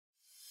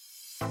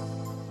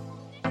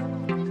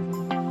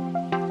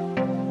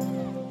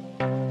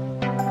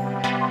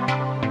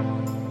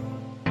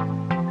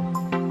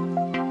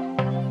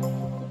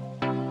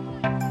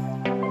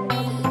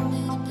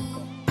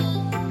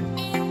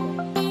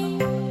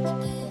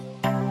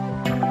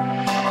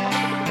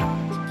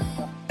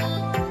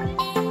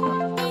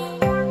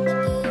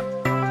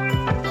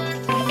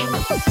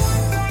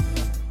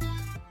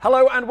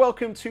Hello and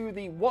welcome to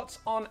the What's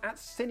On at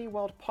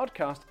Cineworld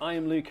podcast. I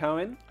am Luke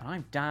Owen. And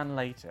I'm Dan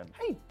Layton.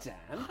 Hey Dan.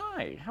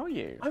 Hi, how are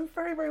you? I'm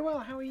very, very well.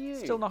 How are you?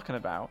 Still knocking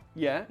about.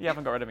 Yeah? You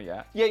haven't got rid of me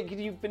yet. Yeah,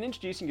 you've been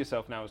introducing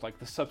yourself now as like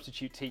the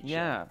substitute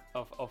teacher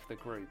of the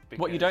group.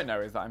 What you don't know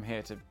is that I'm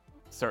here to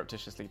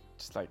surreptitiously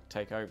just like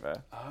take over.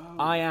 Oh.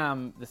 I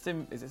am the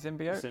is it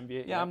symbiote? Symbiote,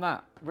 Yeah, yeah. I'm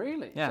that.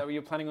 Really? Yeah. Is that what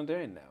you're planning on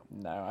doing now?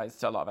 No, it's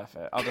still a lot of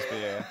effort.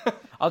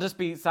 I'll just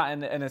be sat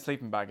in a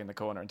sleeping bag in the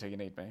corner until you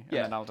need me. And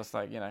Yeah. then I'll just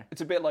like, It's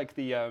a bit like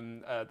the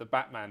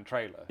Batman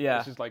trailer. Yeah.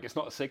 It's just like, it's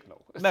not a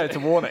signal. No, it's a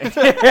warning. It's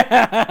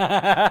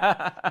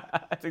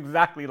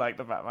exactly like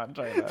the Batman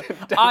trailer.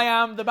 I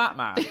am the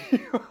Batman.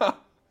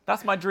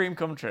 That's my dream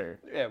come true.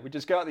 Yeah, we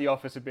just go out the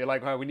office and be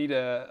like, well, we need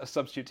a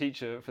substitute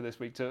teacher for this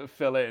week to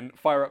fill in,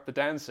 fire up the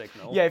Dan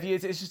signal. Yeah,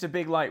 it's just a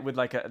big light with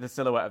like the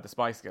silhouette of the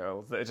Spice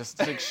Girls that are just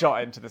like,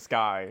 shot into the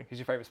sky. Who's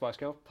your favourite Spice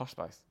Girl? Posh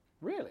Spice.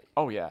 Really?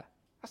 Oh yeah.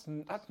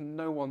 That's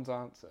no one's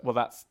answer. Well,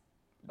 that's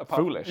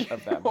foolish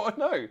of them. Oh,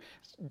 no.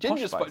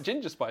 Ginger Spice.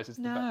 Spice is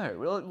the best.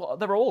 No, well,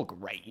 they're all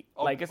great.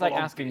 Like it's like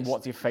asking obviously.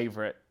 what's your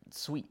favourite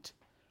sweet.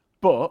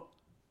 But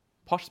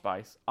Posh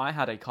Spice, I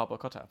had a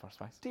cardboard cutout of Posh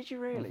Spice. Did you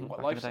really? What, Back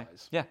in life the day.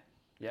 size? Yeah.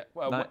 Yeah.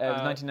 Well, It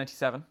was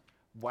 1997.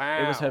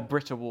 wow. It was her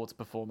Brit Awards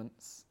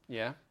performance.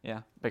 Yeah.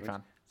 Yeah, big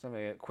fan. So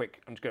a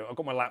quick. I'm just going. I've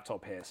got my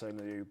laptop here, so I'm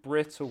going to do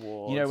Brit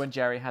Awards. You know when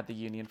Jerry had the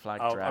Union flag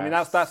dress? I mean,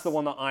 that's the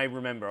one that I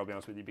remember. I'll be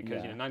honest with you,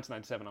 because Yeah.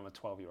 1997, I'm a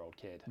 12-year-old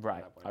kid. at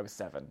Right, that point. I was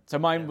 7. So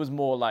mine was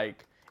more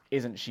like,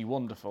 isn't she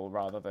wonderful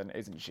rather than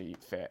isn't she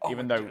fit?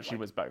 Even my though goodness, she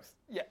was both.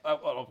 Yeah. Well,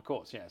 of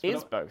course, yes.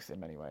 Is both in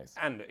many ways.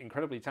 And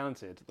incredibly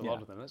talented, a lot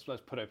Yeah. of them.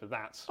 Let's put over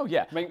that. Oh,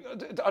 yeah. I mean,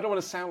 I don't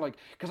want to sound like,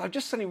 because I've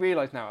just suddenly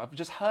realised now, I've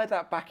just heard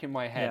that back in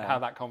my head, Yeah. how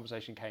that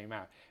conversation came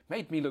out.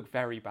 Made me look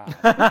very bad.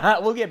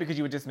 Well, yeah, because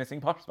you were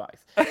dismissing Posh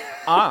Spice.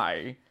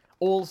 I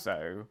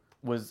also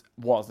was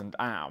and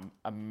am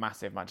a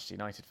massive Manchester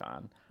United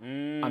fan,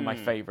 and my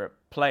favourite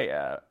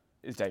player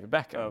is David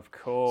Beckham. Of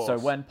course. So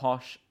when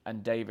Posh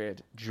and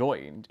David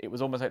joined, it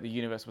was almost like the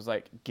universe was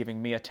like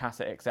giving me a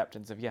tacit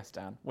acceptance of, yes,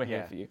 Dan, we're here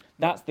Yeah. for you.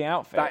 That's the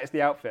outfit. That is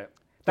the outfit.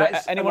 So That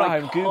is anyone at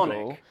home, iconic.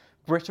 Google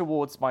Brit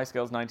Awards Spice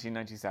Girls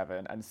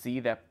 1997 and see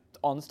their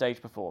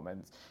on-stage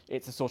performance.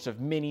 It's a sort of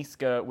mini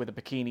skirt with a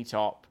bikini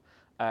top,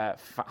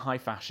 high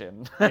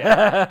fashion.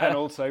 Yeah. And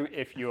also,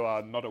 if you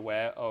are not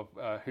aware of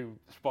who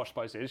Posh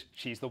Spice is,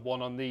 she's the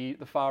one on the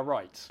far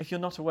right. If you're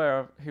not aware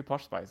of who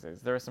Posh Spice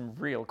is, there are some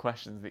real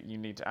questions that you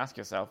need to ask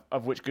yourself,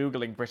 of which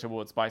Googling Brit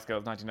Awards Spice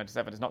Girls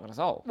 1997 is not going to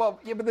solve. Well,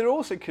 yeah, but there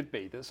also could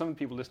be that some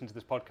people listening to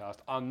this podcast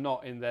are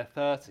not in their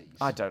 30s.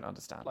 I don't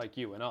understand. Like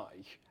you and I.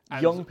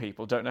 And Young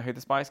people don't know who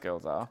the Spice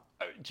Girls are.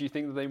 do you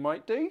think that they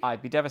might do?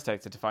 I'd be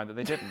devastated to find that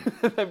they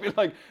didn't. They'd be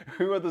like,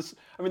 who are the...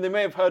 I mean, they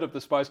may have heard of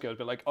the Spice Girls,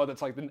 but like, oh,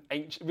 that's like an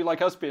ancient... It'd be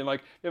like us being like,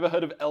 you ever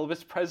heard of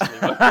Elvis Presley?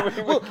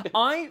 Well,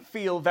 I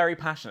feel very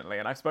passionately,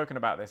 and I've spoken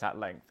about this at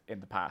length in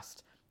the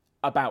past,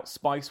 about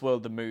Spice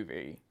World the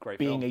movie Great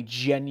being film. a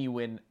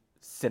genuine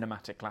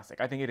cinematic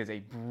classic. I think it is a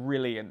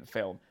brilliant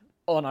film,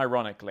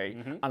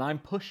 unironically, and I'm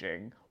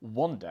pushing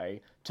one day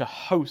to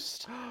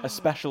host a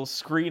special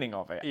screening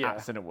of it Yeah. at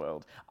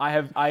Cineworld. I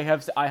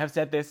have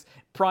said this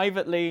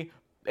privately.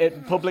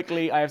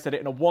 Publicly, I have said it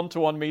in a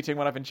one-to-one meeting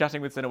when I've been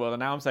chatting with Cineworld, and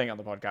now I'm saying it on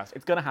the podcast.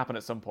 It's going to happen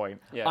at some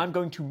point. Yeah. I'm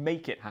going to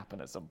make it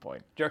happen at some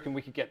point. Do you reckon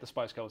we could get the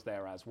Spice Girls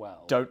there as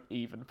well? Don't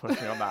even push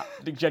me on that.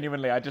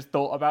 Genuinely, I just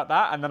thought about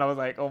that, and then I was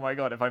like, oh my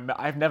god, if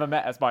I've never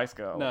met a Spice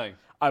Girl. No.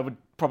 I would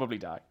probably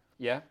die.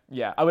 Yeah?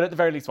 Yeah, I would at the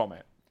very least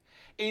vomit.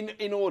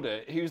 In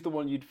order, who's the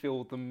one you'd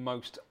feel the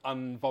most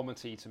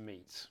unvomity to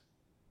meet?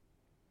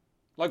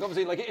 Like,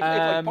 obviously, like, if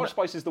like Posh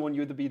Spice is the one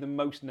you would be the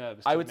most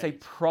nervous to I would say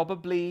meet.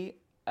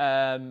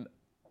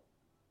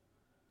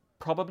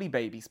 probably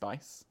Baby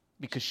Spice,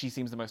 because she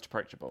seems the most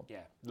approachable.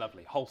 Yeah,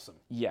 lovely, wholesome.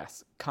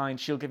 Yes, kind.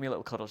 She'll give me a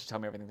little cuddle. She'll tell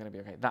me everything's going to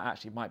be okay. That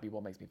actually might be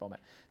what makes me vomit,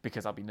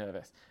 because I'll be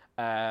nervous.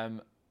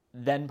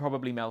 Then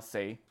probably Mel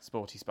C,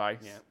 Sporty Spice.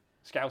 Yeah.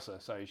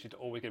 Scouser, so you should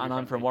always get And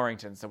I'm from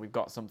Warrington, so we've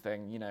got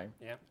something,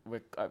 Yeah.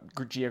 we're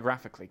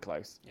geographically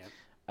close.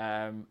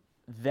 Yeah.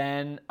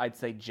 Then I'd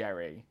say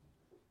Jerry.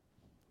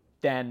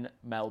 Then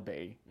Mel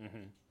B. Mm-hmm.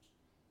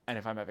 And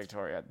if I met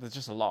Victoria, there's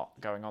just a lot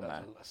going on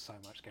there. There's so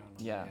much going on.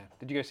 Yeah. There.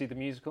 Did you go see the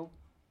musical?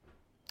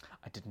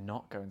 I did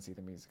not go and see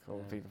the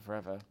musical Viva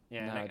Forever.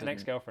 Yeah, no, an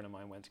ex-girlfriend of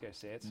mine went to go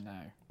see it. No.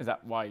 Is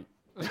that why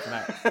it's an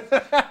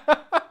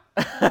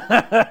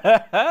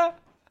ex?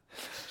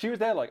 She was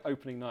there like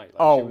opening night. Like,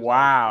 Oh, she was,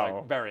 wow.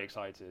 Like, very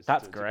excited.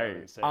 That's to go great.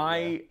 and see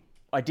it,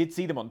 I did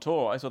see them on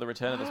tour. I saw the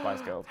return of the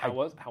Spice Girls. How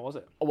was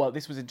it? Well,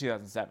 this was in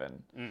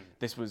 2007.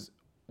 This was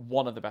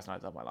one of the best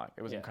nights of my life.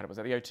 It was incredible. It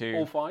was at the O2.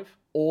 All 5?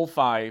 All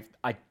 5.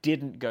 I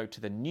didn't go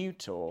to the new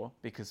tour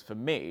because for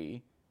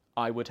me,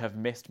 I would have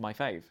missed my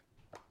fave.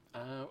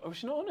 Was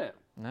she not on it?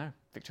 No,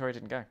 Victoria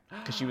didn't go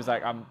because she was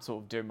like, I'm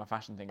sort of doing my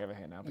fashion thing over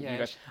here now. But Yeah, you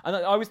guys... And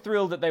I was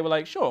thrilled that they were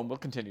like, sure, and we'll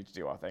continue to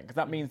do our thing because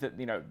that means that,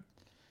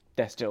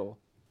 they're still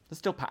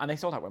and they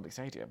sold out Wembley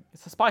Stadium.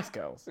 It's the Spice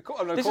Girls. Of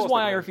course This is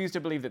why they I will. refuse to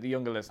believe that the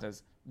younger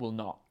listeners will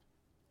not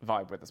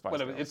vibe with the Spice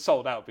Well, Girls. it's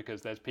sold out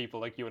because there's people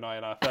like you and I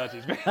in our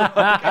 30s being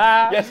like,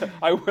 yes,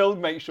 I will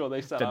make sure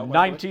they sell The out.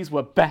 90s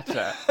were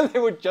better They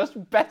were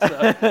just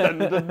better than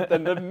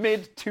the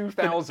mid-2000s.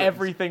 than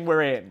everything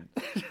we're in.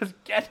 Just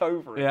get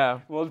over it. Yeah.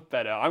 It was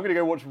better. I'm going to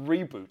go watch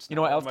reboots. You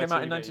know what now else on came my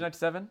out in TV.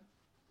 1997?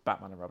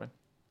 Batman and Robin.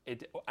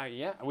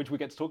 Yeah, which we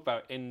get to talk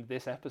about in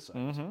this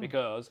episode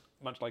because,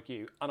 much like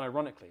you,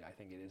 unironically, I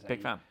think it is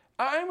Big fan.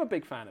 I'm a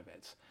big fan of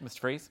it. Mr.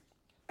 Freeze.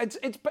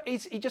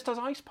 He just does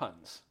ice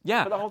puns.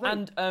 Yeah, for the whole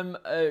thing. and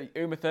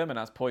Uma Thurman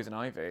as Poison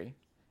Ivy.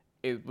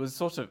 It was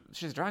sort of,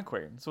 she's a drag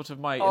queen, sort of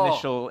my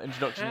initial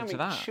introduction Hammy to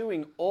that.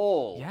 chewing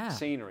all Yeah.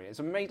 scenery. It's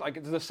amazing.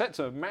 Like the sets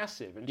are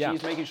massive, and Yeah.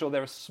 she's making sure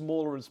they're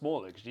smaller and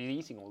smaller because she's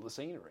eating all the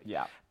scenery.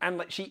 Yeah. And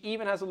like she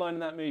even has a line in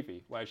that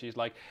movie where she's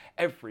like,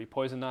 "Every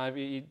Poison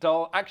Ivy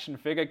doll action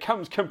figure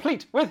comes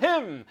complete with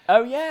him."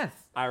 Oh, yes.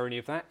 Irony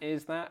of that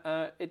is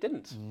that it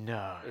didn't.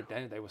 No.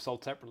 They were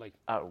sold separately.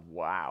 Oh,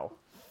 wow.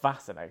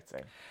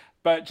 Fascinating.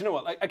 But do you know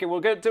what? Like, okay, we'll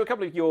go do a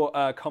couple of your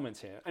comments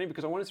here, only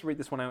because I wanted to read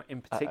this one out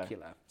in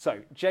particular.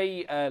 So,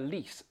 Jay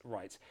Lease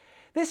writes,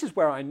 "This is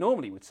where I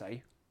normally would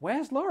say,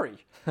 where's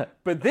Laurie?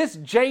 But this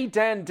J.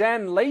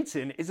 Dan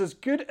Layton is as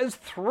good as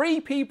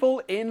 3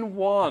 people in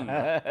one."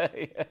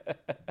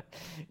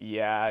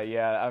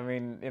 Yeah. I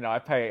mean, I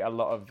pay a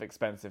lot of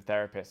expensive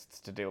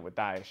therapists to deal with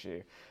that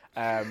issue.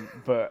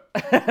 But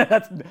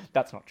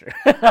that's not true.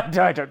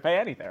 I don't pay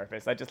any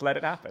therapists. I just let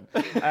it happen.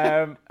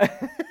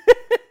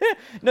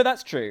 No,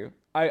 that's true.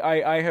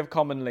 I have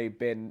commonly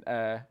been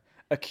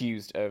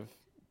accused of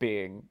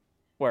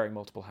wearing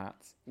multiple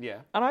hats. Yeah.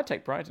 And I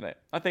take pride in it.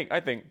 I think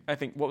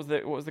what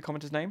was the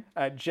commenter's name?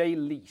 Jay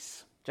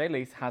Lease. Jay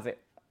Lease has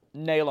it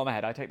nail on the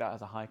head. I take that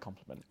as a high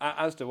compliment.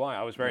 As do I.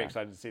 I was very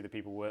excited to see that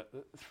people were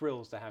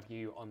thrilled to have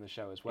you on the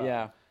show as well.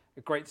 Yeah.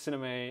 A great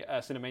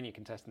Cinemania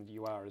contestant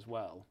you are as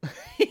well.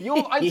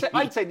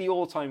 I'd say the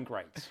all-time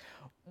great.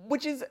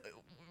 Which is,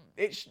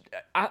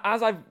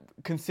 as I've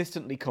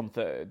consistently come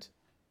third,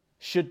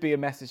 should be a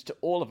message to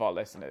all of our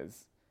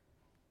listeners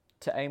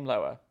to aim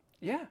lower.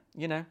 Yeah.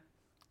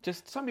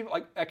 Just Some people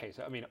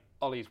so I mean,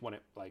 Ollie's won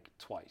it like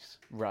twice.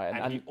 right.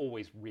 And he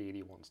always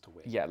really wants to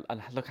win. Yeah,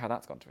 and look how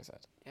that's gone to his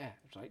head. Yeah.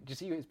 It's like, did you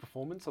see his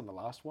performance on the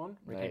last one?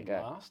 Where There he you came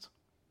go. last?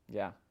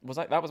 Yeah,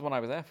 that was one I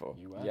was there for.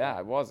 You were Yeah, there.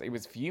 I was. He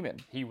was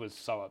fuming. He was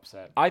so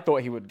upset. I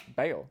thought he would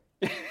bail.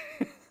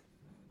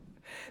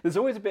 There's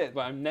always a bit,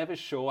 but I'm never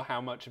sure how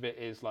much of it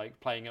is like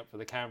playing up for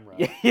the camera,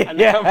 Yeah. and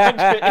how much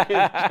of it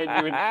is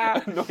genuine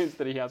annoyance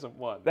that he hasn't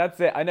won. That's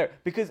it. I know,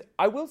 because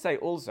I will say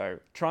also,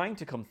 trying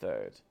to come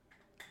third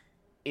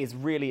is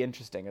really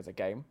interesting as a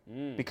game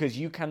because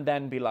you can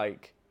then be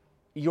like,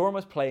 you're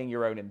almost playing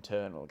your own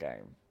internal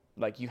game.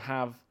 Like you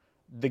have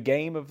the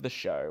game of the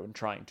show and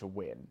trying to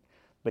win,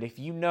 but if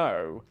you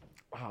know,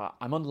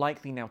 I'm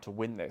unlikely now to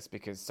win this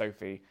because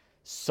Sophie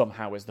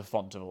somehow is the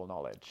font of all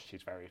knowledge.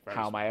 She's very, very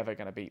How am smart. I ever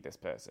going to beat this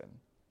person?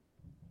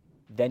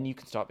 Then you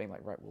can start being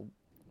like, right, well,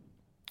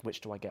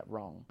 which do I get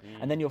wrong?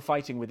 And then you're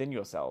fighting within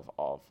yourself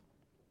of,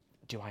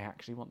 do I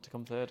actually want to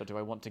come third or do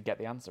I want to get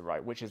the answer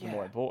right? Which is the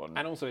more important?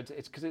 And also, it's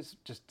because it's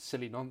just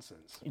silly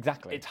nonsense.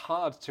 Exactly. It's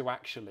hard to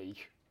actually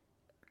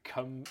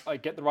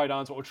get the right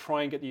answer or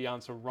try and get the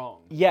answer wrong.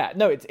 Yeah,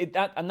 no, it's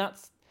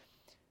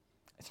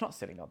not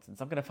silly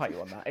nonsense. I'm going to fight you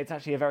on that. It's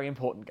actually a very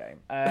important game.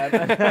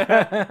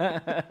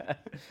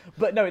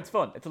 But no, it's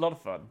fun. It's a lot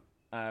of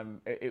fun.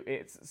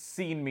 It's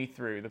seen me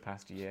through the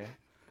past year.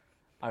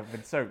 I've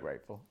been so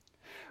grateful.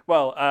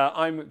 Well,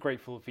 I'm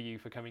grateful for you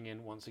for coming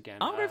in once again.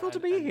 I'm grateful to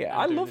be here. and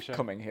I doing love the show.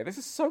 coming here. This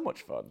is so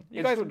much fun.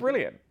 You It's guys are fun.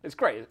 brilliant. It's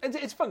great.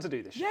 It's fun to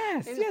do this show.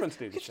 Yes, It is yes. fun to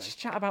do You this could show. just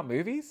chat about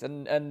movies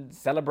and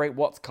celebrate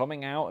what's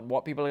coming out and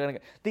what people are going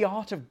to... The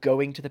art of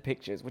going to the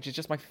pictures, which is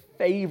just my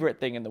favourite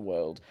thing in the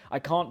world. I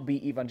can't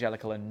be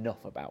evangelical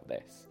enough about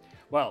this.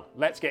 Well,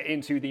 let's get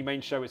into the main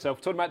show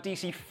itself. Talking about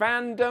DC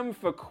fandom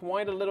for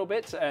quite a little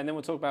bit, and then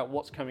we'll talk about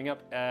what's coming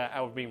up out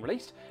of being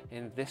released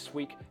in this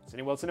week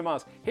Cineworld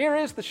Cinemas. Here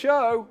is the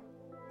show.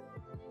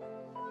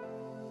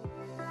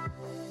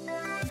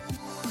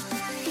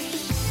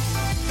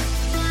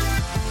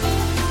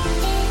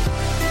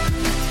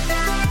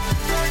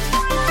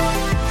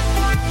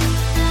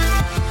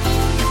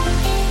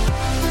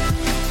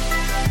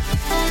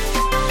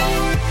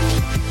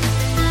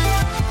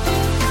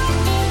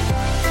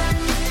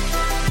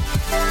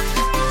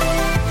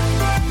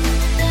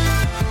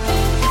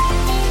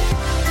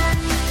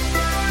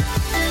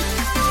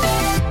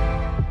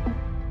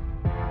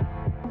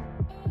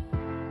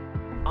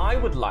 I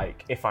would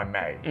like, if I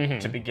may,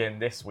 to begin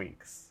this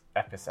week's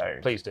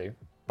episode Please do.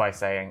 by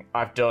saying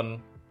I've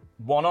done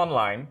one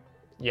online,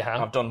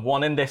 Yeah. I've done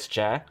one in this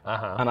chair,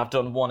 Uh-huh. and I've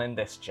done one in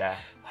this chair.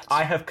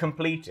 I have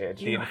completed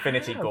the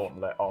Infinity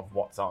Gauntlet of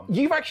what's on.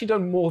 You've actually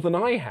done more than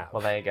I have.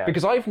 Well, there you go.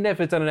 Because I've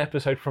never done an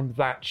episode from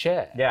that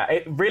chair. Yeah,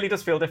 it really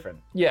does feel different.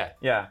 Yeah.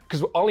 Yeah.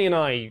 Because Ollie and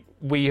I,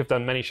 we have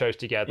done many shows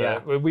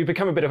together. Yeah. We've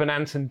become a bit of an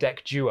Ant and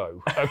Dec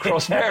duo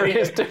across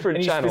various different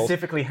And you channels.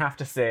 specifically have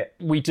to sit.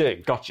 We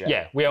do. Gotcha.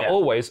 Yeah, we are Yeah.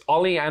 always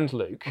Ollie and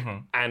Luke,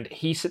 and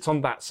he sits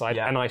on that side,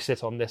 Yeah. and I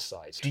sit on this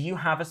side. Do you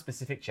have a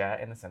specific chair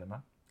in the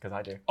cinema? Because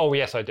I do. Oh,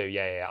 yes, I do.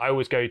 Yeah. I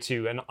always go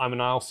to, I'm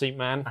an aisle seat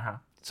man.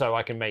 So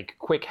I can make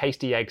quick,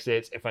 hasty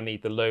exits if I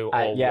need the loo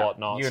or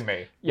whatnot. You and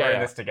me. We're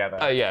in this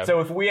together. Yeah. So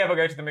if we ever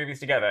go to the movies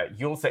together,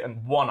 you'll sit in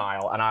one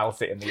aisle and I'll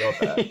sit in the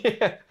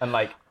other. And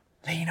like,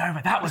 lean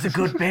over. That was a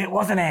good bit,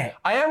 wasn't it?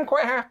 I am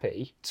quite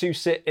happy to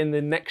sit in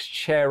the next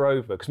chair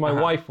over because my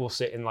wife will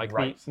sit in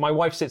my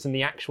wife sits in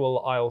the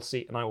actual aisle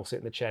seat and I will sit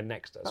in the chair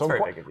next to her. That's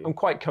very big of you. I'm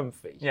quite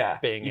comfy. Yeah.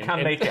 You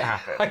can make it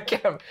happen. I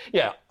can.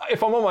 Yeah.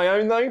 If I'm on my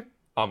own though,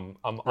 I'm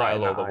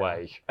aisle all the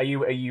way. Are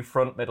you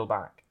front, middle,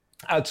 back?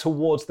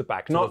 Towards the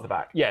back. Towards the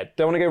back. Yeah,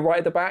 don't want to go right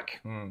at the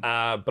back,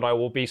 but I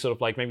will be sort of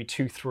like maybe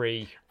 2,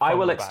 3. I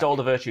will extol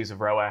the virtues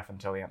of row F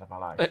until the end of my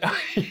life.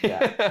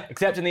 Yeah.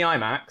 Except in the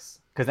IMAX,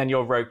 because then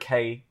you're row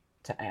K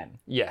to N.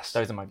 Yes.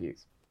 Those are my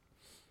views.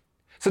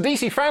 So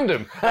DC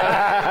Fandom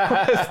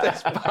was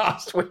this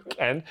past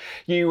weekend.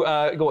 You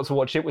got to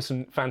watch it with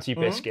some fancy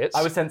biscuits.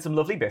 I was sent some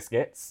lovely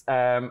biscuits,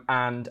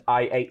 and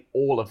I ate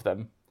all of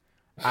them.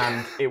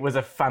 And it was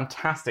a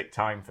fantastic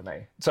time for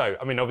me. So,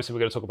 I mean, obviously we're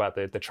going to talk about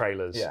the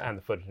trailers and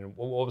the footage.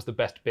 What was the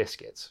best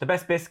biscuits? The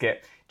best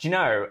biscuit? Do you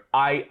know,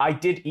 I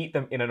did eat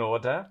them in an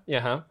order.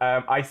 Yeah.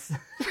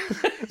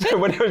 So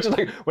when I was just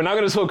like, we're now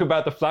going to talk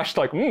about the Flash,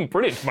 like,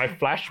 brilliant, my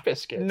Flash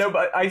biscuit. No,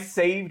 but I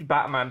saved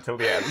Batman till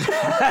the end.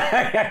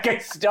 I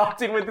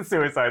started with the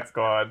Suicide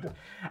Squad,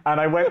 and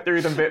I went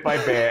through them bit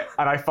by bit,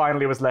 and I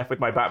finally was left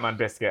with my Batman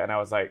biscuit, and I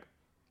was like,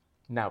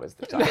 now is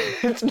the time.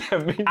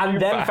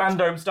 And then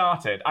Fandom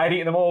started. I'd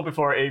eaten them all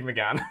before it even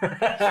began.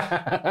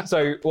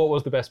 So, what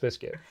was the best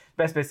biscuit?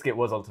 Best biscuit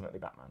was ultimately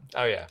Batman.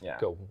 Oh, yeah.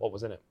 Cool. What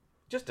was in it?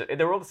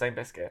 They were all the same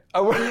biscuit.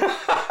 Oh,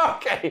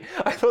 okay.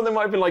 I thought there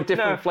might have been like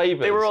different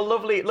flavours. They were all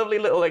lovely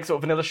little like sort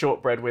of vanilla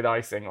shortbread with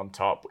icing on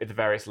top with the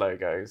various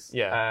logos.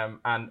 Yeah.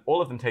 And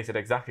all of them tasted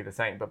exactly the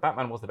same, but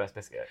Batman was the best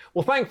biscuit.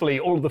 Well, thankfully,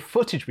 all of the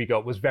footage we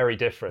got was very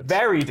different.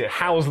 Very different.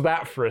 How's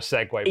that for a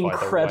segue, by the way?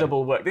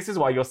 Incredible work. This is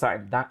why you're sat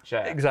in that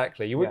chair.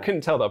 Exactly. You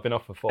couldn't tell that I've been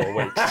off for 4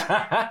 weeks.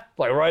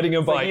 Like riding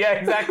a bike. Yeah,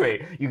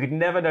 exactly. You could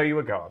never know you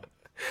were gone.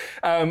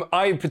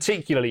 I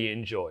particularly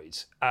enjoyed,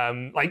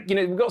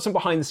 we've got some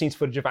behind the scenes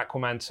footage of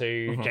Aquaman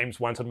 2. James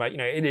Wan talking about,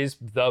 it is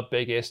the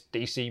biggest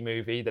DC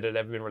movie that had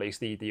ever been released,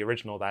 the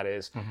original that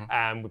is.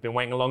 We've been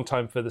waiting a long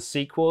time for the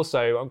sequel,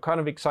 so I'm kind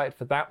of excited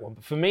for that one.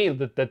 But for me,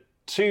 the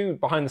two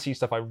behind the scenes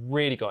stuff I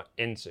really got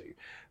into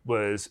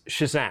was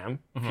Shazam,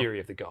 Fury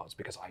of the Gods,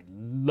 because I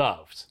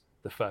loved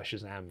the first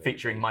Shazam movie.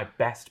 Featuring my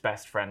best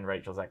friend,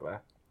 Rachel Zegler.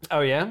 Oh,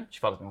 yeah? She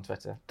follows me on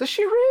Twitter. Does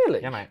she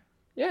really? Yeah, mate.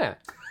 Yeah.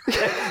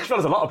 She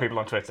follows a lot of people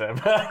on Twitter.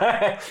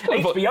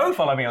 HBO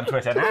follow me on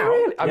Twitter now.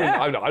 Really? I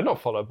mean, I'm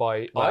not followed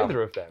by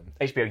either of them.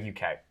 HBO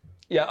UK.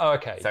 Yeah, oh,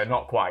 okay. So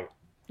not quite.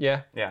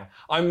 Yeah. Yeah.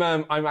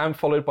 I'm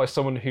followed by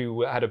someone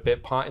who had a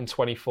bit part in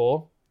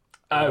 24.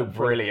 Oh,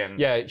 brilliant.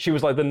 Yeah, she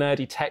was like the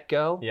nerdy tech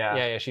girl. Yeah.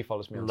 Yeah, she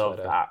follows me on Love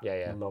Twitter. that.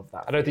 Yeah. Love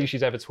that. I don't think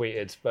she's ever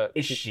tweeted, but...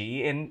 Is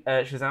she in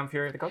Shazam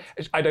Fury of the Gods?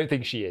 I don't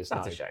think she is,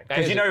 That's no. a shame.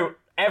 Because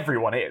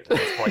everyone is at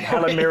this point.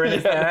 Helen Mirren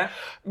is there.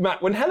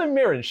 Matt, when Helen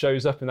Mirren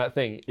shows up in that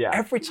thing, Yeah.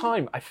 every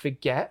time I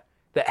forget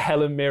that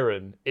Helen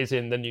Mirren is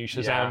in the new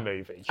Shazam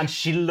movie. And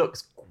she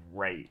looks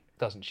great.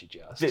 Doesn't she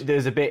just?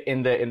 There's a bit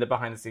in the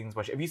behind the scenes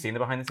where have you seen the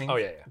behind the scenes? Oh,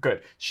 yeah.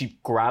 Good. She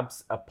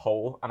grabs a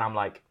pole and I'm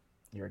like,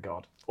 you're a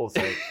god.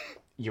 Also,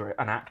 you're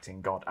an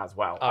acting god as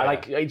well.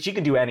 She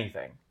can do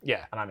anything.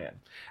 Yeah. And I'm in.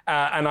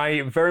 And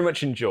I very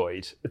much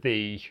enjoyed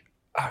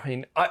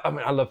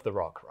I love The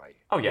Rock, right?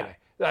 Oh, yeah.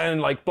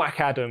 And like Black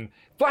Adam,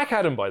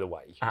 by the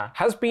way,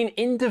 has been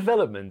in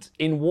development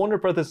in Warner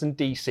Brothers and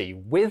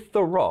DC with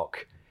The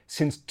Rock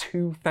since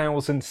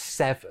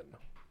 2007.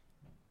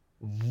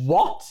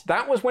 What?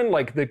 That was when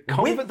like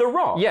With The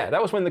Rock? Yeah,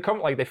 that was when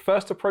they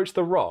first approached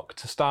The Rock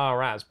to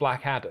star as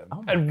Black Adam.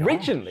 Oh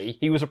Originally,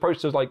 he was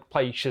approached to like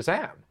play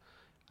Shazam.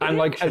 And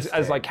like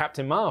as like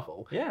Captain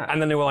Marvel. Yeah.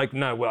 And then they were like,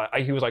 no,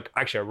 he was like,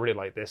 actually, I really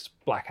like this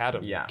Black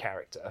Adam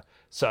character.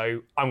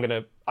 So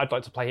I'd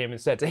like to play him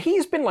instead. So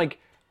he's been like,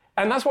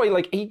 and that's why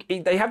like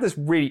they have this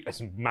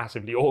it's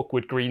massively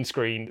awkward green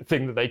screen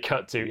thing that they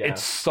cut to. Yeah.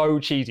 It's so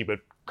cheesy, but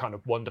kind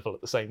of wonderful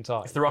at the same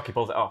time. It's The Rock, he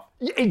pulls it off.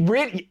 It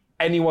really,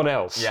 anyone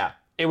else. Yeah.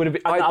 It would have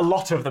been... A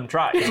lot of them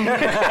tried.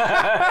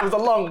 It was a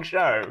long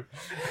show.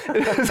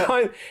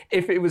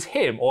 If it was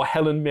him or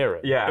Helen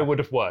Mirren, it would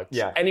have worked.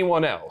 Yeah.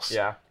 Anyone else,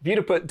 if you'd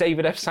have put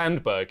David F.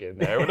 Sandberg in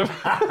there, it would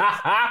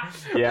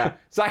have... Yeah.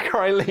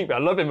 Zachary Levi, I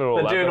love him and all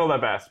that. They're doing all their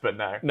best, but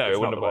no. No, it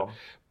wouldn't have worked.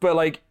 But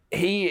like,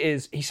 he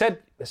said,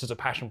 this is a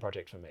passion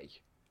project for me.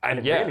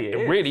 And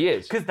it really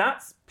is. Because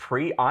that's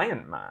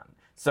pre-Iron Man.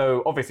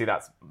 So obviously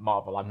that's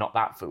Marvel, I'm not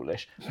that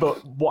foolish.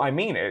 But what I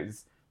mean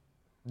is,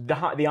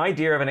 the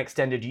idea of an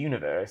extended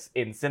universe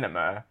in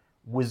cinema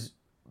was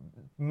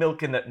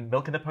milk in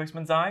the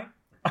postman's eye.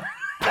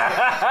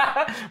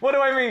 What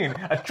do I mean?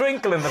 A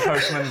twinkle in the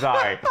postman's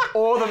eye,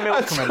 or the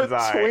milkman's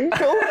eye.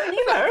 Twinkle?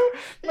 You know?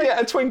 Yeah,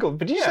 a twinkle.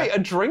 But did you say a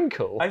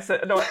drinkle? I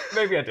said no.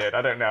 Maybe I did.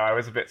 I don't know. I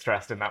was a bit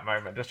stressed in that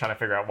moment, just trying to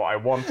figure out what I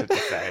wanted to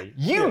say.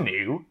 You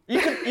knew.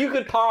 You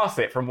could parse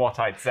it from what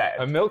I'd said.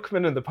 A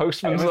milkman in the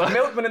postman's It was eye. a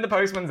milkman in the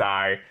postman's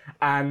eye,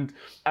 and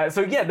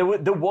so yeah, there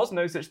was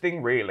no such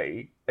thing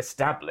really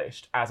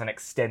established as an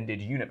extended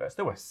universe.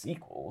 There were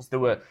sequels, there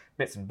were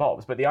bits and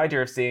bobs, but the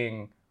idea of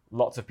seeing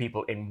lots of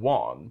people in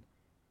one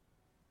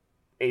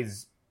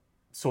is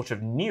sort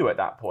of new at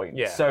that point.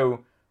 Yeah.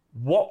 So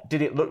what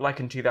did it look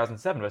like in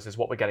 2007 versus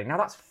what we're getting now?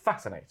 That's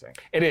fascinating.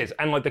 It is,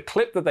 and like the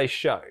clip that they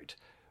showed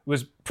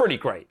was pretty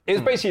great. It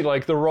was basically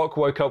like The Rock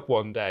woke up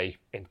one day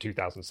in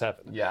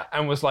 2007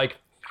 and was like,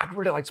 I'd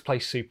really like to play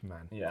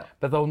Superman. Yeah.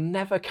 But they'll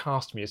never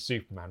cast me as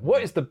Superman.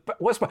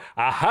 What's my...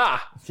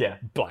 Aha! Yeah.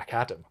 Black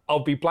Adam. I'll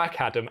be Black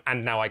Adam,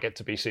 and now I get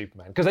to be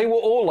Superman. Because they were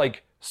all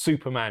like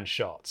Superman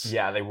shots.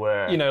 Yeah, they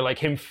were. You know, like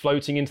him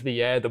floating into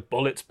the air, the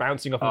bullets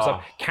bouncing off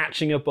himself,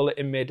 catching a bullet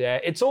in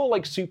midair. It's all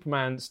like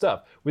Superman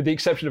stuff, with the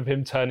exception of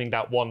him turning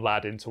that one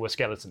lad into a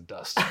skeleton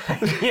dust.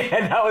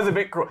 Yeah, that was a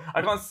bit cruel.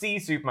 I can't see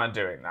Superman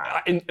doing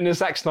that. In a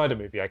Zack Snyder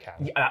movie, I can.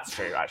 Yeah, that's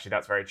true, actually.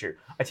 That's very true.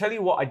 I tell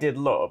you what I did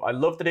love. I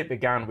loved that it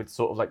began with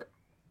sort of like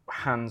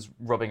hands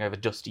rubbing over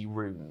dusty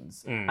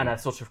runes and a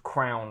sort of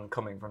crown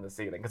coming from the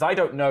ceiling. Because I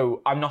don't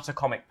know, I'm not a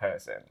comic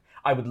person.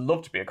 I would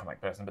love to be a comic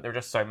person, but there are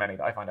just so many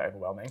that I find it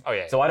overwhelming. Oh,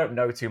 yeah. So I don't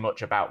know too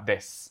much about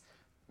this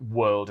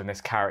world and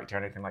this character or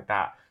anything like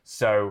that.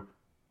 So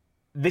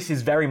this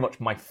is very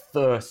much my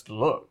first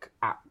look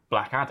at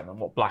Black Adam and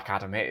what Black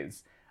Adam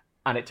is.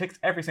 And it ticks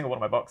every single one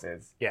of my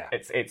boxes. Yeah.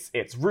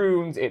 It's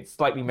runes, it's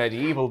slightly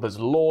medieval, there's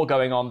lore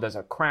going on, there's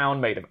a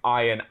crown made of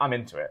iron. I'm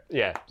into it.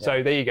 Yeah.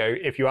 So there you go.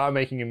 If you are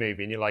making a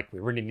movie and you're like, we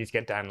really need to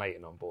get Dan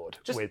Layton on board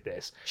with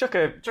this, Chuck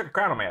a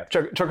crown on my head.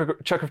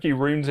 chuck a few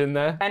runes in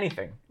there.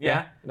 Anything.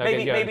 Yeah. No,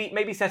 get going.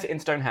 Maybe set it in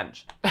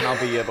Stonehenge and I'll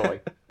be your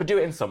boy. But do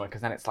it in summer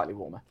because then it's slightly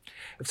warmer.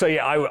 So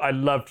yeah, I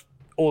loved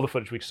all the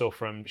footage we saw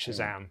from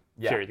Shazam,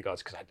 Fury of the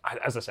Gods, because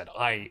as I said,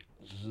 I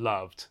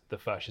loved the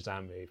first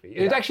Shazam movie.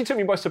 It actually took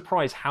me by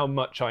surprise how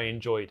much I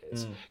enjoyed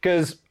it,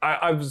 because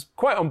I was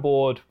quite on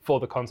board for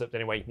the concept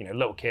anyway. You know,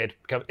 little kid,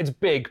 it's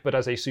big, but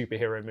as a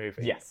superhero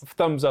movie. Yes.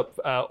 Thumbs up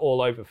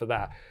all over for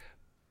that.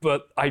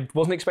 But I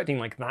wasn't expecting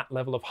like that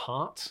level of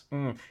heart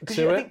to it.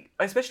 I think,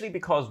 especially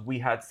because we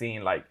had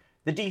seen like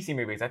the DC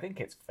movies, I think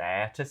it's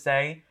fair to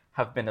say,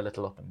 have been a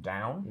little up and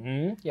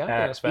down. Yeah, I think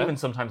that's fair. Even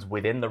sometimes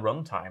within the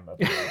runtime of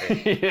the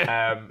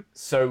movie.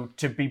 So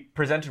to be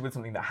presented with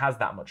something that has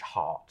that much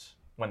heart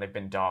when they've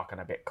been dark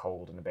and a bit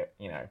cold and a bit,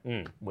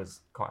 was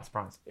quite a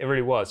surprise. It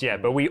really was, yeah.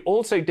 But we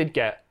also did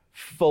get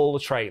full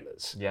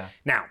trailers. Yeah.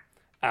 Now,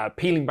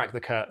 peeling back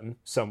the curtain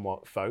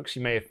somewhat, folks,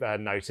 you may have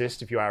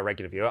noticed, if you are a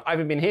regular viewer, I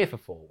haven't been here for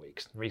 4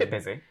 weeks. Bit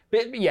busy.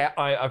 Yeah,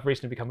 I've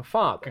recently become a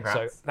father.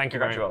 Congrats. So thank you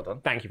Congrats, very well done.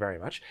 Thank you very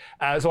much.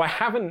 So I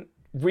haven't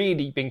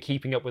really been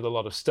keeping up with a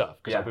lot of stuff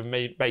because I've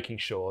been making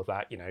sure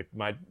that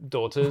my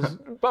daughter's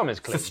bum is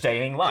clean.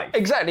 Sustaining life.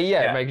 Exactly,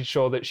 yeah, making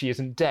sure that she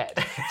isn't dead.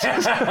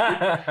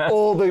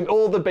 all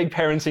the big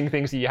parenting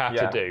things that you have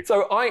to do.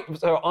 So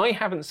I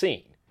haven't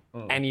seen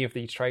any of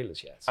these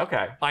trailers yet.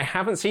 Okay. I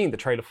haven't seen the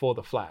trailer for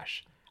The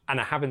Flash,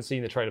 and I haven't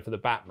seen the trailer for The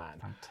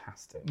Batman.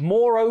 Fantastic.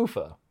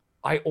 Moreover,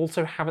 I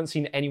also haven't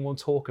seen anyone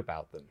talk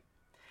about them.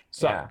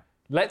 So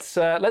let's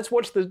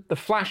watch the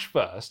Flash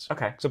first.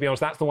 Okay. So to be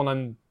honest, that's the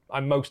one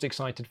I'm most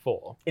excited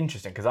for.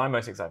 Interesting, because I'm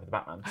most excited for the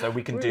Batman, so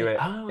we can do it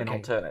in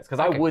alternates. Because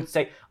I Okay. would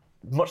say,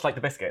 much like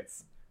the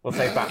biscuits, we'll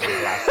save Batman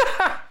for last.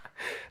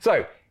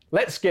 So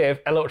let's give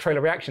a little trailer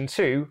reaction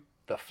to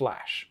The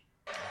Flash.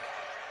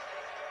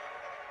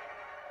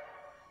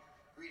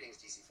 Greetings,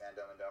 DC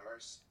fandom and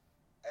dumbers.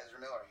 Ezra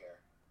Miller here,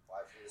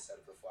 live from the set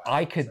of The Flash.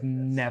 I could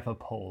never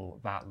pull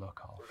that look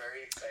off. We're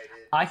very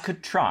excited. I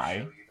could try. to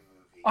show you the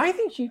movie. I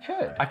think you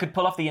could. I could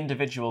pull off the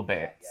individual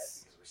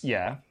bits, Because we're still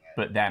Yeah. looking at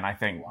but then I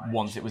think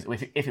once it was,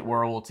 if it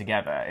were all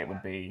together, it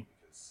would be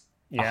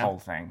a Yeah. whole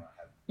thing.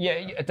 Yeah,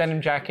 a denim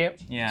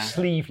jacket. Yeah.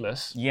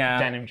 Sleeveless. Yeah.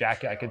 Denim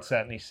jacket, I could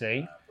certainly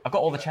see. I've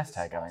got all the chest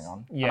hair going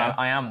on. Yeah. And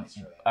I am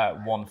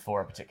one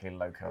for a particularly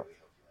low cut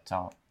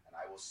top. and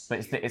I will see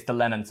But it's the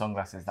Lennon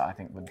sunglasses that I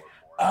think would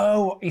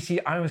Oh, you see,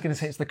 I was going to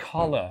say it's the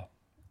collar.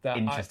 That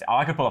interesting.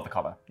 I could pull off the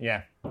collar.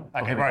 Yeah.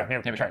 Okay, here we right.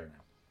 go. Here we go.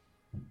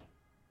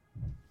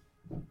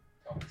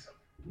 Tell me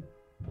something. You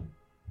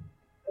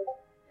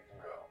can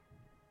go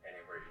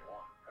anywhere you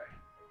want, right?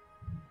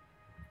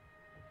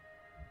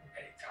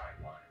 Any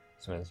timeline.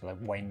 So it's like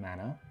Wayne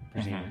Manor,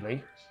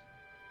 presumably.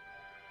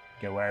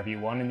 Go wherever you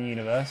want in the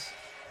universe.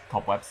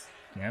 Cobwebs.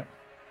 Yeah.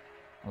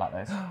 I like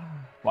those.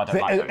 Well, I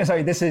don't like those.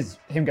 Sorry, this is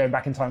him going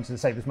back in time to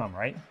save his mum,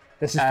 right?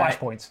 This is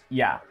Flashpoint.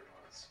 Yeah.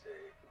 Stay.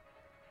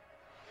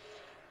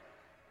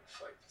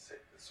 Fight to save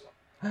this one.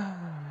 You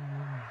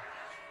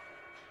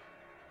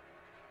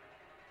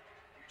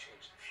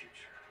change the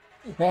future,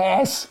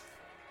 Yes.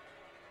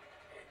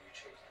 and you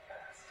change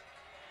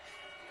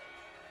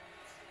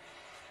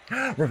the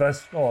past.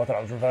 Reverse. Oh, I thought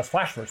I was reverse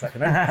Flash for a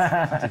second.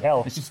 Then. Bloody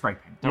hell. It's just spray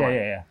paint. Yeah, Don't worry.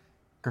 yeah,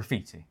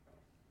 Graffiti.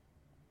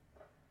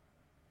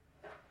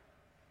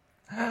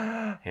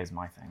 Here's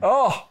my thing.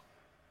 Oh!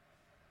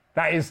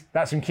 That's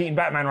some Keaton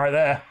Batman right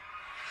there.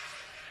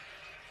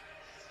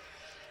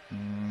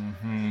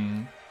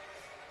 Mm-hmm.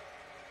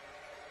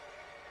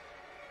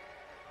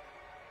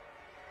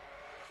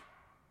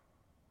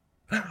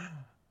 I love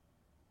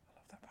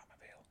that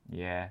Batmobile.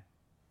 Yeah.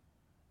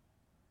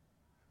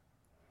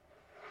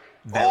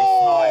 Very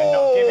smart in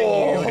not giving you.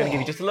 We're going to give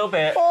you just a little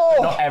bit,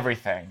 not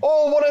everything.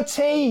 Oh, what a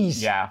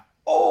tease! Yeah,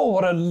 Oh,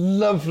 what a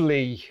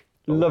lovely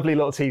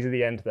little tease at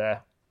the end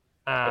there.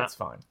 it's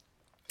fine.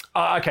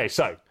 Okay,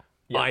 so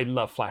I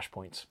love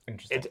Flashpoint.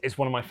 Interesting. It's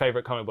one of my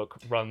favorite comic book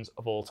runs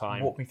of all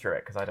time. Walk me through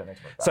it, because I don't know too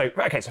much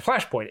about it. So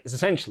Flashpoint is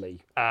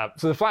essentially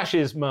so the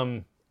Flash's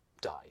mum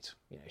died.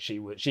 You know,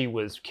 she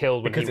was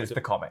killed when Because he was it's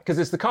the comics. Because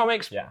it's the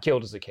comics. Yeah.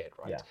 Killed as a kid,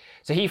 right? Yeah.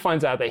 So he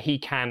finds out that he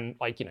can,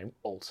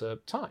 alter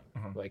time.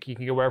 Like he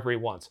can go wherever he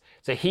wants.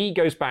 So he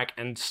goes back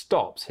and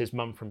stops his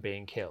mum from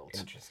being killed.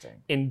 Interesting.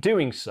 In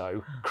doing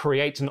so,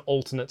 creates an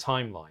alternate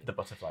timeline. The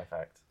butterfly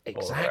effect.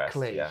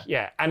 Exactly. Rest,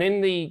 yeah. And in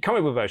the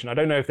comic book version, I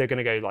don't know if they're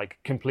going to go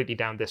completely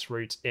down this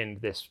route in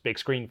this big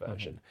screen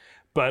version,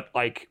 but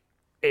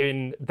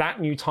in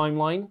that new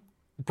timeline,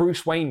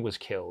 Bruce Wayne was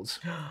killed,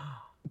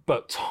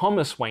 but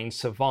Thomas Wayne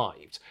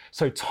survived.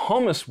 So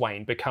Thomas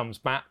Wayne becomes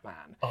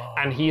Batman,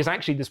 and he is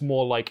actually this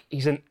more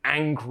he's an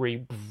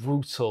angry,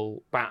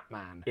 brutal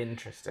Batman.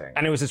 Interesting.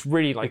 And it was this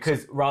really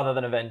because rather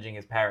than avenging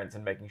his parents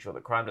and making sure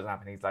that crime doesn't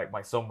happen, he's like,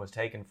 my son was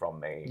taken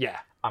from me. Yeah.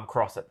 I'm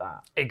cross at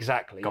that.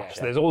 Exactly. Gotcha. Yes.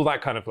 There's all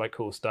that kind of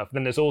cool stuff.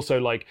 Then there's also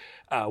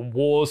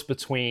wars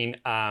between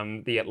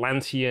the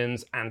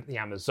Atlanteans and the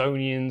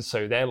Amazonians.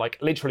 So they're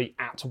literally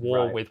at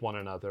war with one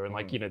another. And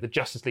the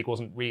Justice League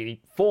wasn't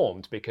really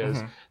formed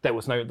because there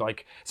was no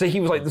So he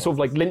was the sort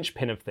of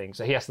linchpin of things.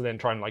 So he has to then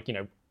try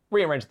and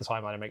rearrange the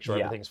timeline and make sure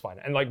everything's fine.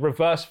 And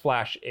Reverse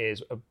Flash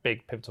is a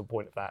big pivotal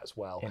point of that as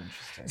well.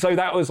 Interesting. So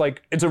that was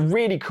it's a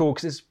really cool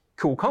because it's a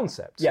cool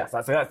concept. Yes,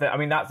 that's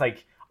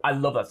I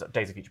love that stuff.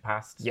 Days of Future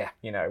Past. Yeah.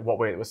 You know, what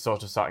we're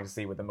sort of starting to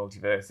see with the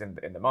multiverse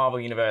in the Marvel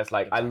universe.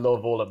 I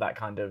love all of that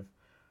kind of...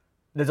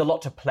 There's a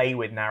lot to play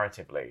with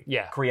narratively.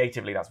 Yeah.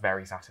 Creatively, that's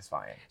very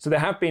satisfying. So there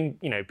have been,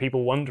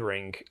 people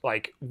wondering,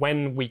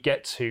 when we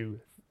get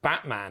to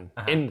Batman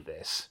in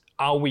this,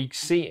 are we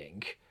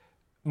seeing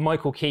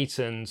Michael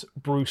Keaton's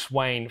Bruce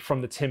Wayne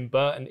from the Tim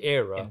Burton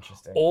era?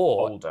 Interesting.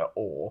 Or older,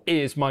 or...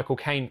 is Michael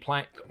Caine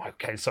playing... Michael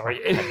Caine, sorry.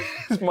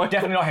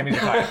 Definitely not him, he's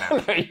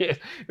retired now.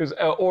 Yes.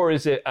 Or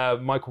is it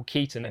Michael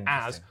Keaton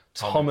as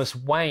Thomas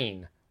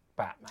Wayne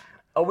Batman?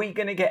 Are we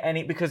going to get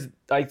any... Because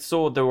I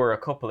saw there were a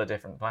couple of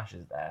different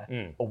flashes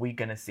there. Are we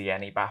going to see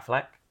any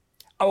Batfleck?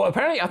 Oh,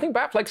 apparently, I think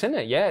Batfleck's in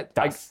it, yeah.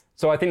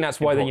 So I think that's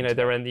why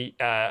they're in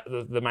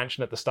the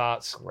mansion at the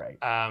start. Great.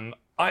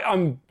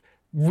 I'm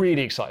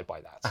really excited by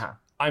that.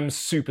 I'm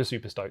super,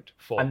 super stoked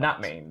for And that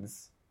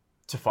means,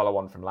 to follow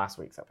on from last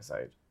week's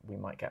episode, we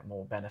might get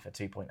more Bennifer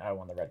 2.0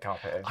 on the red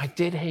carpet. I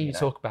did hear you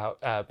talk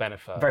about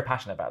Bennifer. I'm very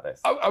passionate about this.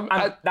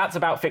 And that's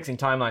about fixing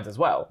timelines as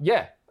well.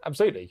 Yeah,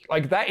 absolutely.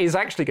 That is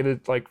actually going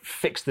to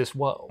fix this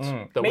world.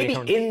 That Maybe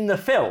in the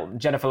film,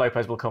 Jennifer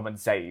Lopez will come and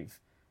save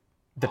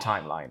the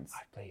timelines.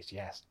 Please,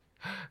 yes.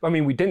 I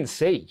mean, we didn't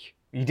see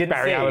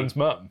Barry Allen's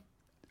mum.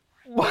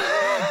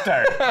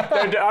 Don't.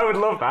 I would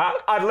love that.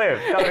 I'd live.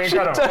 That'd be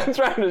incredible. She turns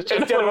around as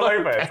Jennifer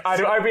Lopez.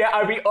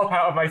 I'd be up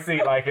out of my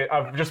seat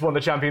I've just won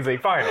the Champions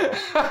League final.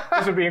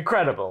 This would be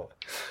incredible.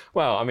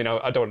 Well, I mean,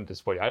 I don't want to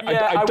disappoint you.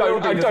 I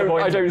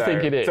don't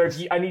think it is.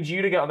 So I need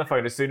you to get on the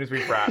phone as soon as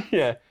we wrap.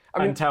 Yeah.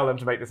 And tell them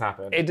to make this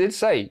happen. It did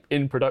say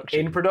in production.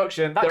 In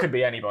production, that could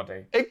be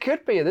anybody. It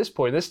could be at this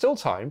point. There's still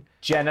time.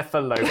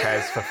 Jennifer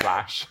Lopez for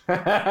Flash.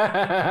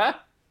 Right,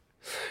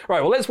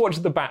 well, let's watch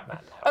the Batman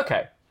now.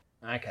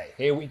 Okay,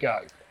 here we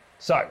go.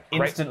 So,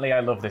 instantly, I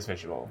love this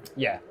visual.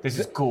 Yeah. This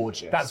is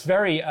gorgeous. That's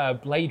very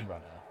Blade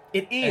Runner.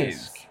 It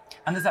is.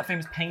 And there's that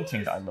famous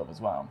painting that I love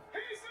as well.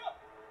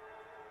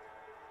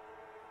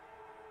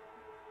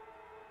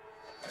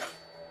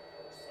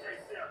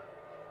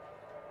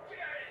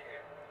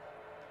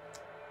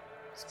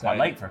 It's quite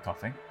late for a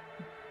coffee.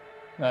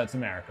 That's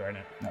America, isn't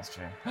it? That's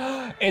true.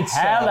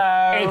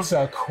 Hello. It's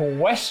a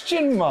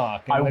question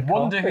mark. I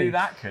wonder who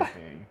that could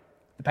be.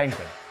 The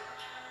Penguin.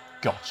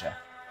 Gotcha.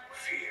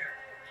 Fear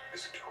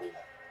is a tool.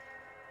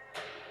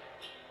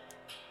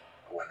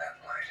 But when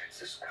that light hits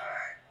the sky,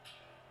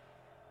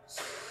 it's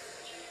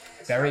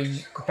not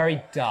just cold,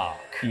 Very dark.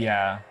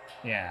 Yeah.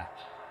 Yeah.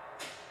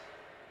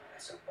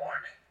 it's a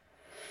warning.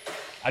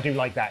 I do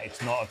like that.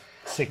 It's not a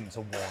signal, it's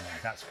a warning.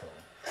 That's cool.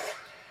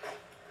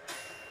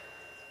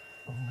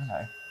 Oh,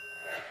 hello.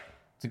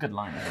 It's a good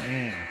line.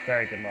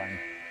 Very good line.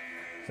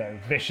 So,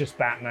 vicious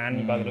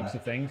Batman, by the looks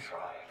of things.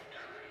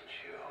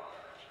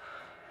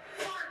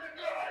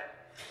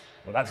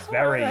 Well, that's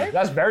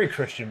very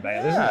Christian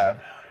Bale, isn't it?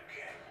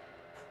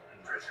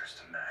 And prisoners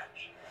to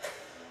match.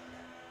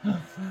 I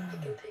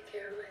can take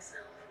care of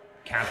myself.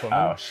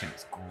 Catwoman. Oh,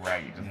 she's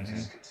great, isn't If she?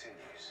 this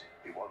continues,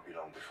 it won't be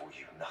long before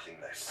you've nothing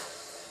left.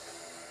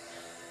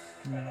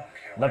 I don't care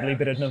what Lovely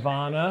bit of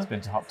Nirvana. It's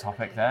been to Hot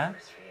Topic there.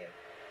 It's for you.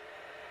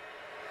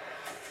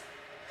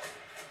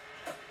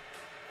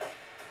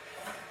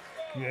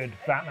 Good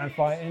Batman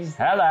fighting.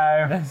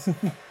 Hello.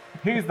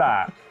 Who's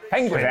that?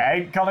 Penguin. It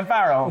ain't Colin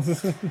Farrell. Maybe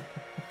we're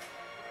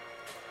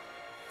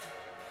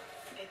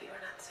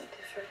not so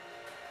different.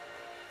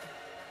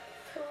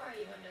 Who are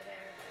you under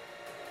there?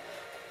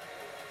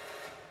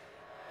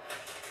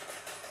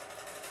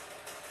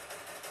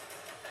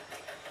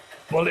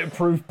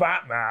 Bulletproof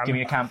Batman. Give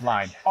me a camp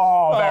line.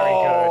 Oh, very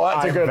good.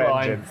 That's I'm a good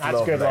line. vengeance.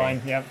 That's a good Lovely.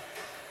 line. Yep.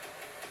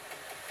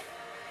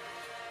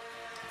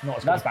 Not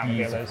as good That's as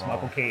Batmobile as beautiful.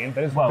 Michael Keaton,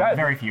 but it's Well, very,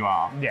 very few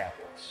are. yeah.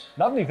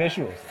 Lovely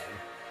visuals.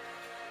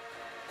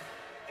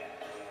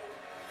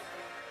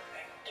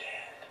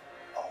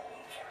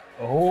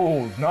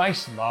 Oh,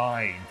 nice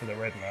line for the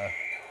Riddler.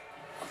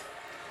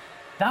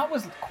 That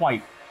was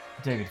quite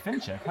David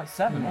Fincher, quite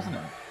Seven, wasn't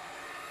it?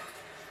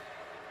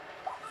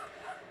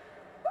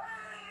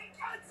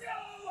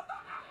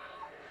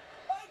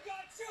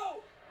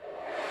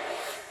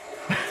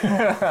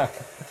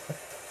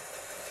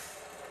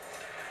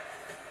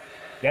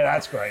 Yeah,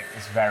 that's great.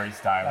 It's very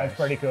stylish. That's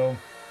pretty cool.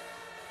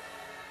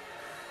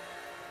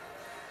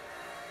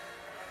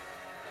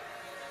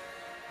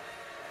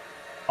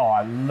 Oh,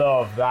 I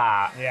love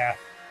that. Yeah,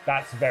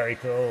 that's very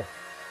cool.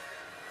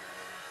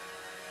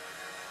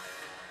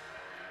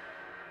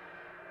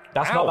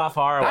 That's Wow. not that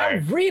far away.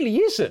 That really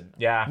isn't.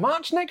 Yeah.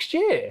 March next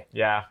year.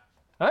 Yeah.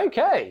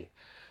 Okay.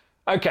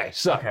 Okay,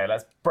 so Okay,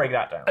 let's break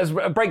that down. let's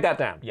break that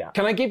down. Yeah.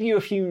 Can I give you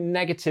a few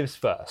negatives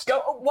first? Go.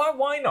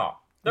 Why not?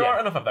 There Yeah.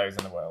 aren't enough of those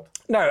in the world.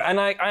 No, and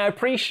I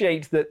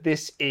appreciate that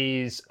this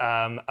is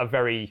a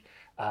very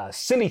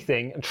silly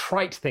thing and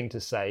trite thing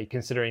to say,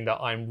 considering that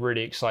I'm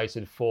really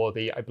excited for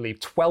the, I believe,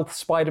 12th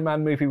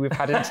Spider-Man movie we've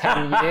had in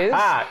 10 years.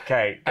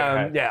 Okay. Go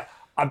ahead. Yeah,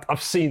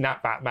 I've seen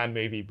that Batman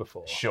movie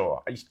before.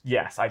 Sure.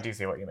 Yes, I do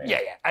see what you mean. Yeah.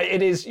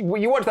 It is.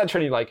 You watch that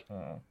trailer, you're like,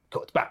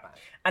 cool, it's Batman.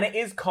 And it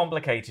is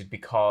complicated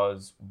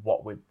because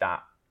what with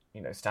that,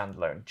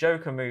 standalone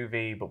Joker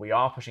movie, but we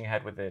are pushing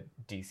ahead with the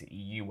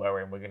DCEU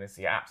wherein we're going to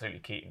see absolutely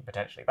Keaton,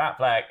 potentially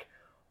Batfleck.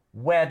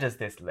 Where does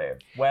this live?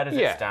 Where does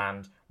Yeah. it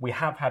stand? We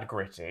have had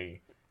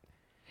Gritty.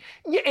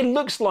 Yeah, it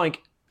looks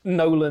like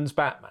Nolan's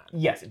Batman.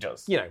 Yes, it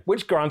does.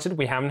 Which granted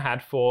we haven't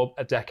had for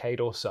a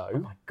decade or so. Oh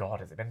my God,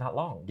 has it been that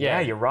long?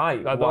 Yeah. You're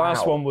right. The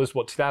last one was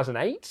what,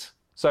 2008?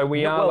 So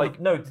we are like,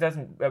 no, it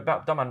doesn't.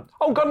 About Darkman.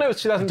 oh god, no,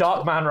 it's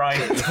 2012. Darkman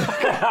Rises.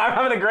 I'm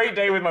having a great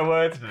day with my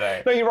words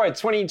today. No, you're right.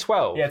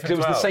 2012. Yeah, because it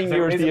was the 2012. same So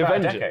year it as is the about a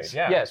Avengers.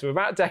 decade, yeah. So we're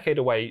about a decade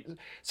away.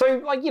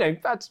 So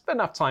that's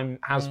enough time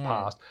has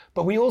passed.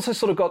 But we also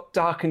sort of got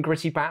dark and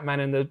gritty Batman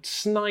in the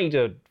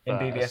Snyder In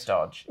BBS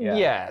Dodge. Yeah.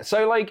 Yeah.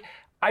 So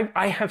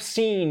I have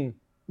seen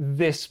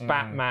this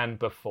Batman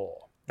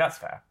before. That's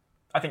fair.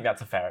 I think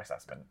that's a fair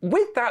assessment.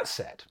 With that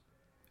said,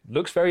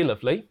 looks very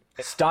lovely.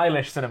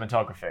 Stylish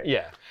cinematography.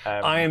 Yeah.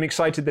 I am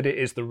excited that it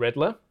is the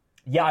Riddler.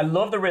 Yeah, I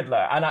love the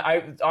Riddler, and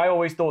I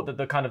always thought that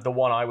the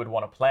one I would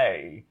want to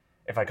play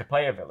if I could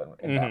play a villain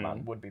in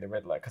Batman would be the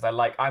Riddler because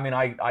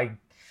I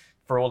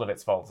for all of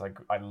its faults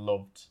I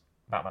loved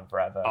Batman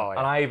Forever, Oh, yeah.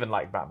 and I even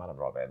like Batman and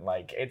Robin.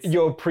 Like it's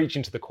You're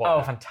preaching to the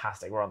choir. oh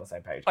fantastic, we're on the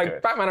same page. Like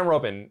Good. Batman and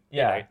Robin,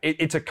 Yeah.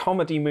 it's a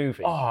comedy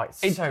movie. Oh,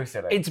 it's so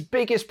silly. Its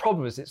biggest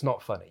problem is it's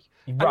not funny.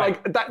 And Right,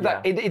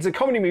 it's a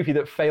comedy movie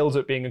that fails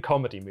at being a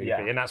comedy movie,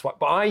 Yeah. and that's why.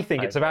 But I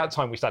think it's agree. about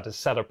time we start to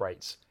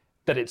celebrate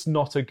that it's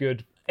not a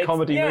good It's-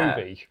 comedy yeah.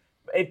 movie.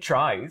 It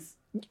tries.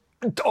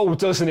 Oh,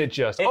 doesn't it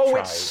just? It It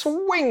tries.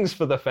 swings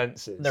for the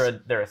fences.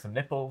 There are some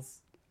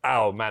nipples.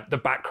 Oh man, the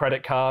back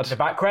credit card. The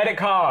back credit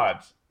card.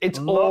 It's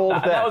Love all that.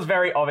 And there. that was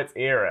very of its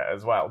era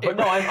as well. But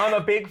no, I'm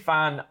a big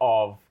fan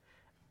of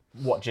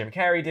what Jim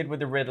Carrey did with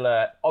the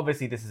Riddler.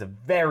 Obviously, this is a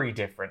very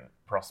different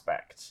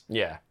prospect.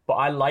 Yeah. But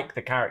I like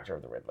the character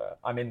of the Riddler.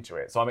 I'm into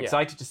it. So I'm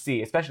excited to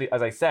see, especially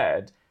as I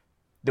said,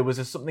 there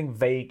was something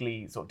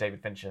vaguely sort of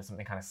David Fincher,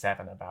 something kind of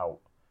Seven about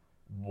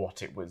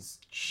what it was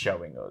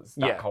showing us.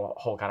 That Yeah.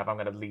 whole kind of, I'm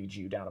going to lead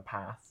you down a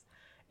path.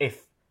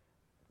 If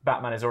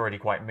Batman is already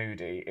quite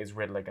moody, is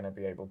Riddler going to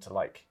be able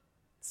to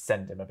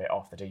send him a bit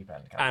off the deep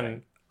end? Kind of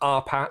And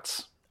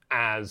Arpat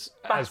as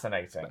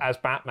Fascinating. as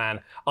Batman.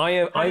 How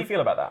do you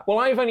feel about that? Well,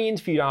 I've only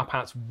interviewed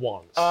Arpat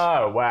once.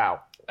 Oh,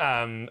 wow.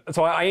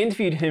 So I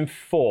interviewed him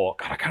for,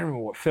 God, I can't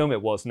remember what film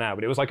it was now,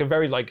 but it was a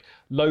very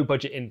low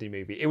budget indie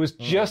movie. It was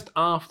just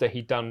after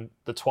he'd done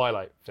the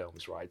Twilight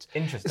films, right?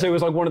 Interesting. So it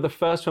was one of the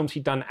first films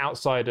he'd done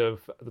outside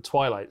of the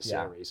Twilight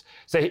Yeah. series.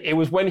 So it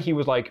was when he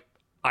was like,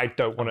 I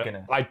don't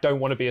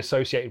want to be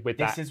associated with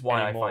that This is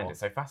why anymore. I find it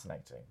so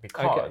fascinating.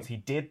 Because Okay. he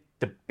did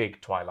the big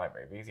Twilight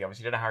movies. He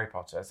obviously did a Harry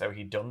Potter, so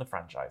he'd done the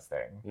franchise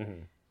thing.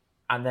 Mm-hmm.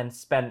 And then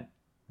spent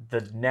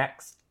the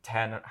next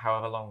 10,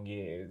 however long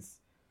years,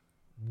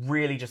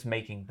 really just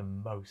making the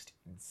most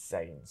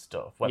insane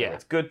stuff. Whether Yeah.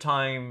 it's Good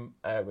Time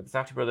with the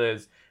Safdie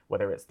brothers,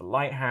 whether it's The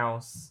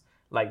Lighthouse.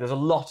 There's a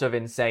lot of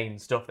insane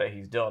stuff that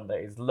he's done that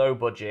is low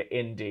budget,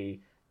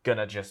 indie,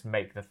 gonna just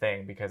make the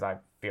thing because I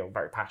feel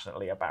very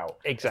passionately about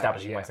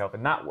establishing yeah. myself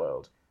in that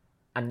world.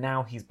 And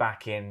now he's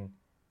back in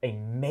a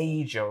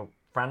major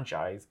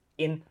franchise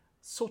in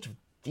sort of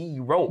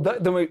the role.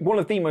 One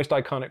of the most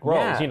iconic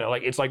roles, Yeah.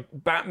 it's like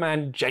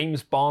Batman,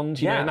 James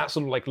Bond, Yeah. and that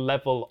sort of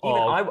level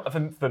Even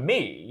of... for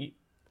me,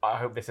 I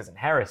hope this isn't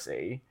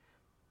heresy,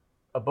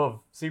 above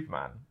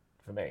Superman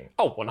for me.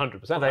 Oh,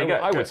 100%. there you go.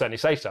 I would Good. certainly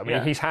say so. I mean,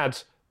 Yeah. he's had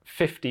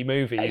 50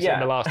 movies Yeah. in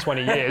the last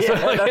 20 years.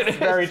 Yeah, that's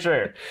very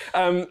true.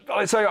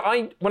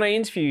 So when I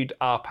interviewed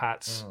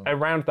Arpats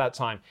around that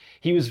time,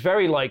 he was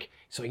very like,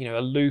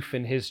 aloof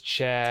in his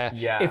chair.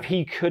 Yeah. If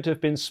he could have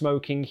been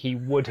smoking, he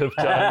would have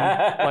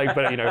done.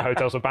 But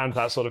hotels were banned for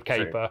that sort of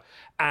caper.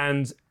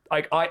 And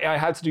like I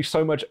had to do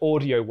so much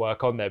audio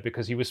work on there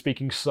because he was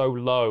speaking so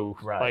low,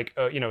 Right.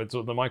 with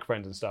sort of the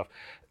microphones and stuff.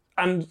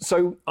 And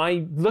so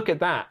I look at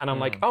that and I'm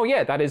like, oh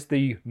yeah, that is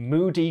the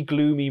moody,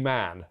 gloomy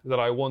man that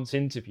I once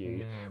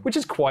interviewed, which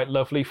is quite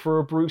lovely for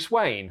a Bruce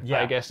Wayne,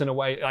 Yeah. I guess, in a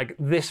way. Like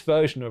this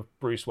version of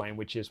Bruce Wayne,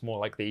 which is more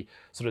like the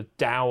sort of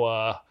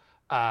dour.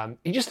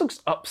 He just looks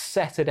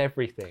upset at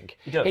everything.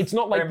 He does. It's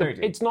not like Very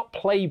moody. it's not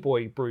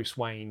Playboy Bruce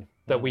Wayne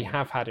that we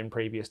have had in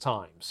previous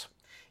times.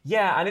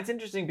 Yeah, and it's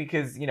interesting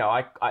because,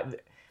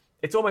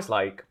 it's almost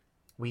like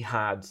we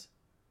had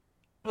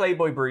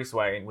Playboy Bruce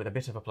Wayne with a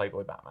bit of a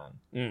Playboy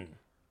Batman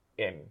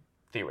in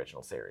the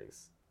original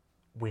series.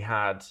 We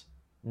had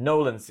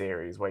Nolan's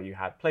series where you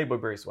had Playboy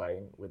Bruce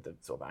Wayne with the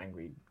sort of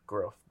angry,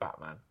 gruff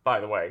Batman. By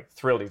the way,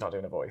 thrilled he's not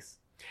doing a voice.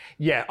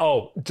 Yeah.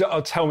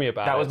 Tell me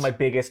about That it. was my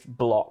biggest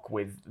block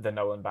with the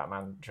Nolan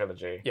Batman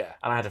trilogy. Yeah.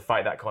 And I had to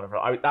fight that corner.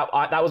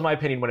 That was my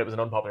opinion when it was an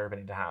unpopular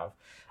opinion to have.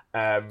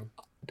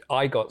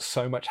 I got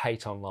so much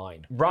hate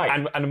online,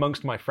 Right. and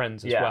amongst my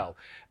friends as Yeah. well.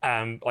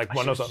 Like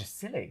when I was on, just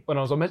silly. when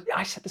I was on,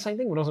 I said the same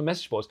thing when I was on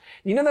message boards.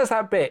 There's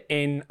that bit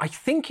in, I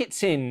think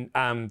it's in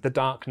The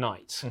Dark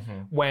Knight,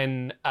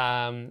 when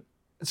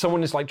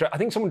someone is like, I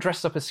think someone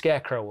dresses up as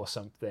Scarecrow or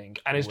something,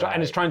 and is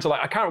trying to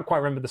like, I can't quite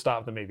remember the start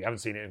of the movie. I haven't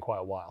seen it in quite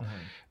a while,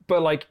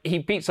 but like he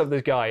beats up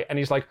this guy, and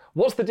he's like,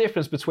 "What's the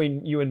difference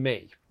between you and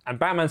me?" And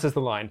Batman says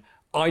the line,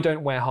 "I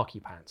don't wear hockey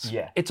pants."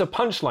 Yeah. It's a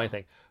punchline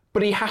thing.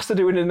 But he has to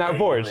do it in that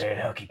voice. So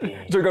Hockey he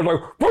goes like,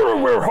 "I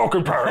don't wear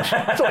hockey pants."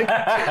 It's like,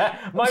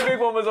 My big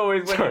one was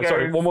always when he goes...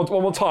 sorry, one more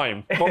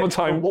time. One more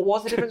time. What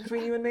was the difference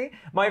between you and me?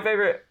 My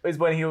favorite is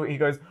when he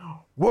goes,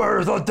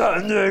 "Where's the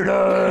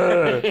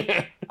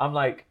detonator?" I'm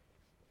like,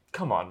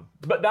 come on.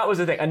 But that was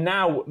the thing. And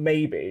now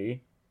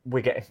maybe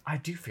we're getting... I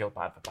do feel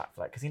bad for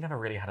Batfleck because he never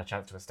really had a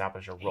chance to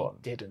establish a run.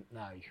 Didn't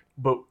know.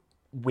 But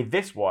with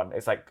this one,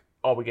 it's like,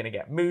 are we going to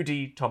get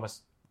moody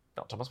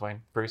Bruce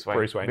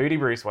Wayne. Moody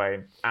Bruce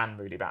Wayne and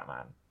moody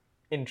Batman.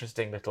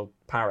 Interesting little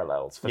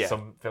parallels for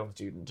some film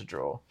student to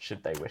draw,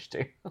 should they wish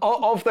to.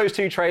 Of those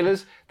two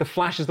trailers, The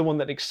Flash is the one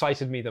that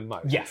excited me the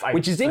most. Yes, I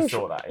which is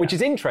saw that, yeah. Which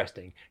is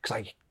interesting because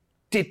I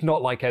did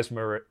not like Ezra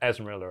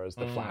Miller as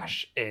the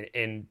Flash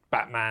in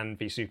Batman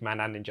v Superman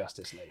and in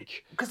Justice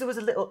League. Because there was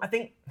a little,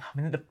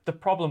 the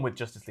problem with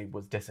Justice League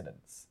was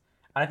dissonance.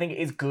 And I think it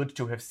is good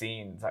to have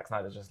seen Zack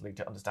Snyder's Justice League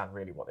to understand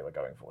really what they were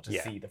going for,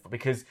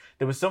 because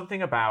there was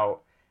something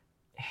about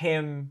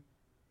him.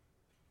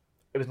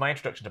 It was my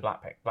introduction to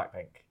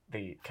Blackpink,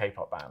 the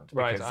K-pop band,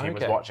 because he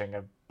was watching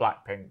a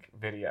Blackpink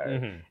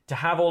video. To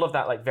have all of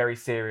that like very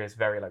serious,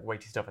 very like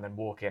weighty stuff, and then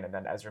walk in, and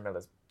then Ezra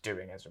Miller's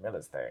doing Ezra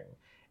Miller's thing.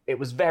 It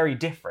was very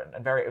different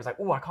and it was like,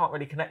 oh, I can't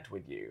really connect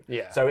with you.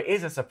 Yeah. So it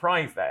is a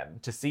surprise then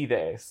to see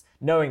this,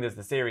 knowing there's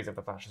the series of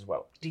The Flash as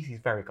well. DC's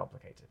very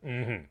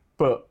complicated.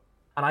 But,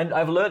 and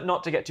I've learned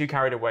not to get too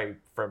carried away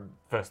from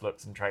first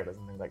looks and trailers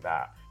and things like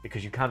that,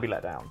 because you can be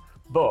let down.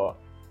 But,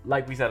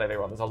 like we said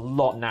earlier on, there's a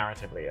lot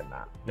narratively in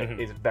that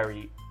is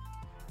very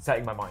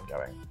setting my mind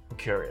going. I'm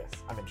curious.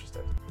 I'm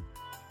interested.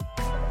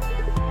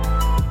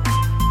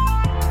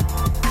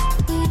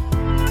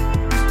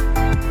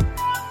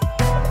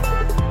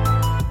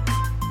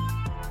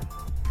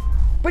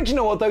 But you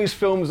know what? Those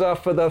films are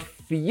for the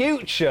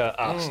future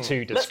us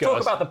to discuss.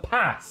 Let's talk about the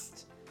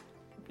past.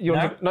 I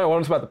want to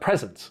talk about the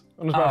present.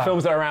 I want to talk about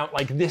films that are out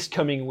like this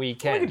coming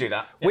weekend. We can do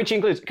that. Yeah. Which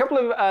includes a couple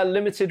of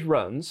limited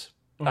runs,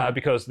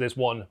 because there's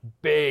one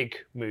big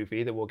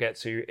movie that we'll get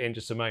to in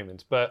just a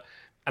moment.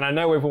 And I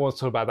know everyone wants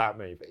to talk about that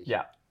movie.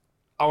 Yeah.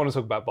 I want to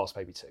talk about Boss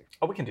Baby 2.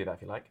 Oh, we can do that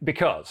if you like.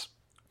 Because,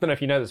 I don't know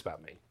if you know this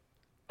about me,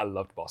 I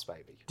loved Boss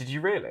Baby. Did you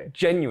really?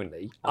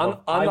 Genuinely, I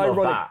love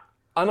that.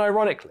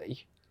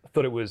 unironically, I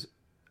thought it was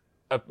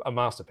a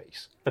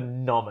masterpiece.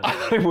 Phenomenal.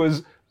 It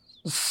was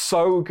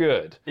so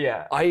good.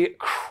 Yeah. I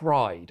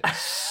cried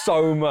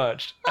so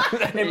much.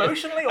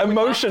 Emotionally or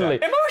Emotionally.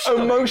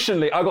 Emotionally.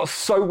 Emotionally. I got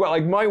so well.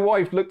 Like, my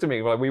wife looked at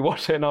me, like, we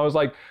watched it, and I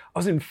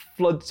was in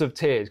floods of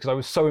tears because I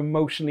was so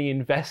emotionally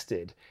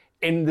invested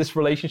in this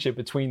relationship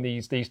between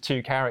these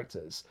two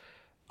characters.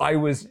 I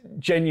was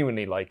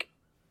genuinely, like,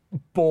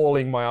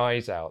 bawling my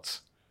eyes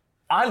out.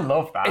 I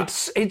love that.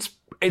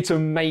 It's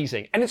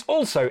amazing. And it's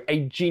also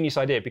a genius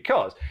idea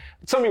because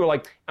some people were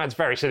like, that's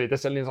very silly.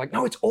 This and it's like,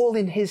 no, it's all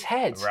in his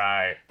head.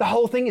 Right. The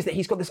whole thing is that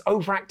he's got this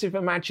overactive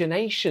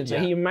imagination. So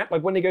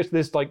like when he goes to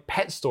this like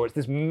pet store, it's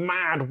this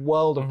mad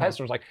world of pet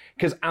stores. Like,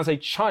 because as a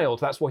child,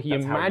 that's what he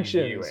imagines.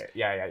 How you view it.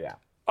 Yeah.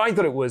 I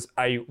thought it was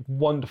a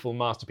wonderful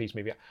masterpiece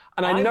movie.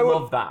 And I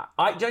love that.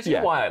 Do you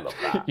know why I love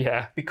that?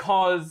 Yeah.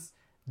 Because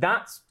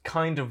that's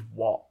kind of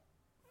what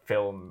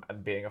film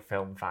and being a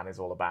film fan is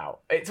all about.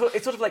 It's sort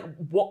of like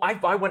what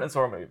I went and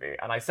saw a movie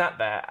and I sat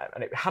there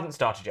and it hadn't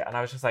started yet and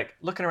I was just like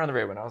looking around the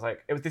room and I was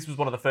like, this was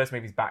one of the first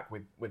movies back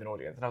with an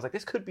audience and I was like,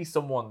 this could be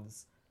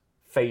someone's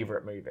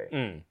favorite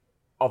movie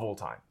of all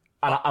time.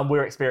 And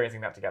we're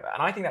experiencing that together.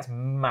 And I think that's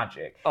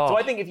magic. So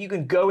I think if you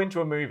can go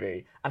into a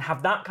movie and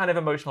have that kind of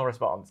emotional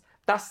response,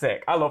 that's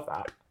sick. I love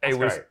that. That's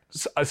great.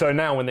 So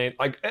now when they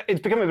like,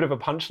 it's become a bit of a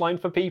punchline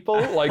for people,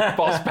 like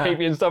Boss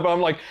Baby and stuff. And I'm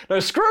like, no,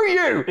 screw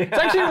you. It's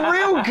actually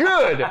real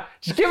good.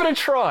 Just give it a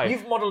try.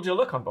 You've modelled your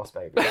look on Boss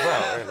Baby as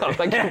well, really. Oh,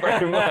 thank you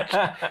very much.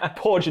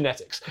 Poor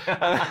genetics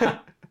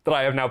that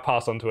I have now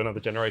passed on to another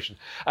generation.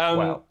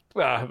 But,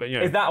 you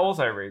know. Is that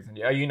also a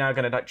reason? Are you now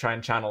going to try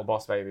and channel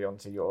Boss Baby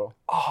onto your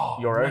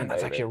own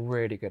That's baby? actually a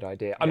really good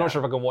idea. I'm not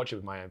sure if I can watch it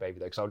with my own baby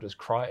though, because I'll just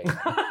cry.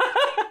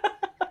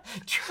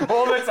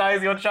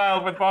 Traumatize your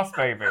child with Boss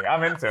Baby.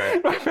 I'm into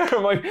it.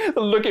 I'm like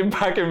looking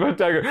back in my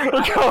dad,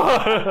 oh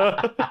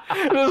God,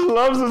 he just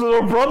loves his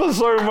little brother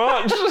so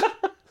much.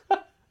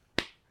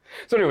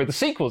 So anyway, the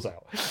sequel's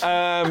out,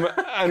 and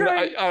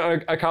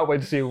I can't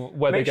wait to see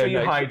where they go next. Make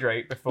sure you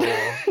hydrate before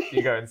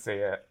you go and see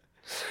it.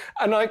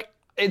 And like,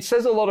 it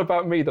says a lot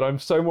about me that I'm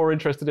so more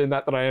interested in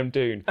that than I am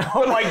Dune.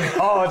 Oh my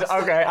God.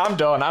 Okay, I'm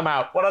done. I'm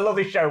out. What a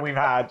lovely show we've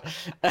had.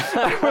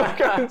 We'll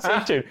go and see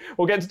Dune.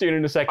 We'll get to Dune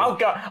in a second. Oh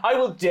God, I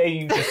will dare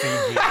you to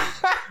see Dune.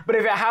 But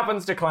if it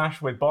happens to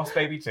clash with Boss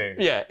Baby 2,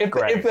 yeah,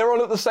 if they're on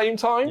at the same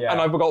time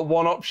and I've got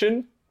one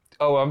option,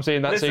 I'm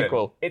seeing that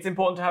sequel. It's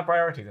important to have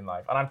priorities in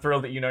life, and I'm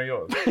thrilled that you know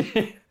yours.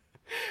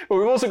 Well,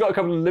 we've also got a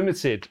couple of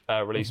limited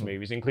release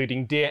movies,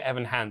 including Dear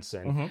Evan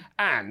Hansen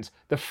and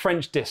The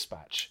French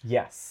Dispatch.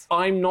 Yes.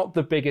 I'm not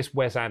the biggest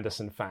Wes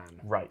Anderson fan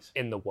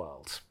in the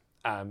world,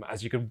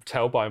 as you can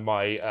tell by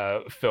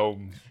my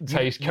film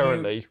taste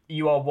currently.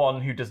 You are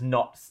one who does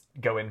not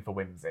go in for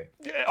whimsy.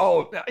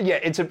 Oh, yeah,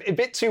 it's a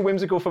bit too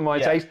whimsical for my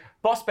taste.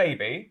 Boss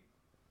Baby,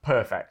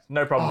 perfect.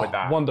 No problem with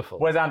that. Wonderful.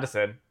 Wes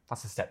Anderson,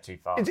 that's a step too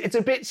far. It's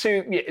a bit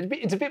too,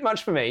 it's a bit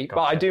much for me,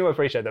 but I do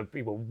appreciate that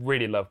people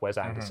really love Wes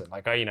Anderson.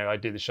 Like, I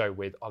do the show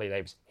with Ollie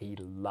Davis. He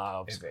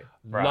loves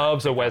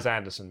a Wes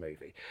Anderson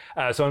movie.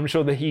 So I'm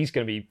sure that he's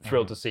going to be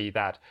thrilled to see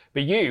that.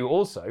 But you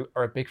also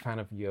are a big fan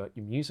of your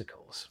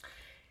musicals.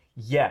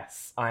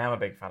 Yes, I am a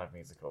big fan of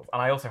musicals. And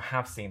I also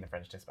have seen The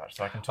French Dispatch,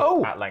 so I can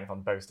talk at length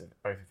on both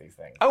of these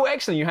things. Oh,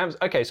 excellent. You have.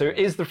 Okay, so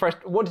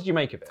what did you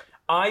make of it?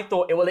 I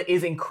thought, it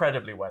is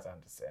incredibly Wes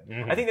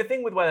Anderson. I think the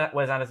thing with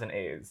Wes Anderson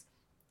is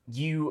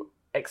you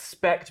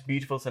expect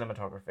beautiful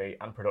cinematography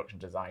and production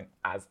design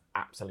as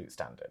absolute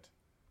standard.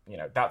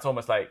 That's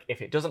almost like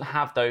if it doesn't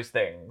have those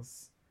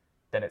things,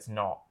 then it's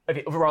not. If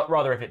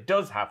it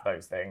does have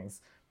those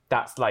things,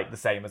 that's like the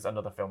same as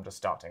another film just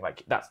starting.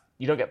 Like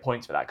you don't get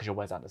points for that because you're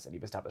Wes Anderson.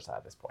 You've established that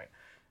at this point.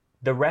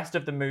 The rest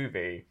of the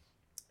movie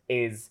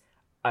is,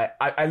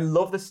 I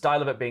love the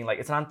style of it being like,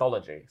 it's an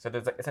anthology. So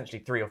there's essentially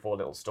 3 or 4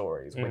 little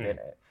stories within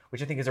it,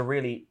 which I think is a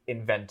really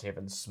inventive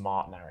and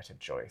smart narrative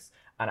choice.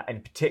 And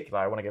in particular,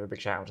 I want to give a big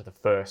shout out to the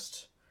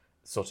first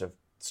sort of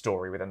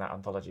story within that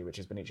anthology, which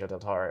is Benicio del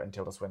Toro and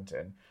Tilda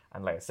Swinton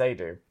and Lea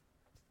Seydoux.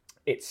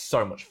 It's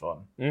so much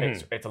fun.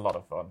 It's a lot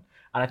of fun.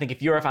 And I think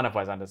if you're a fan of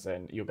Wes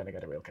Anderson, you're going to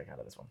get a real kick out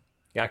of this one.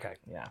 Yeah, okay.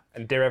 Yeah.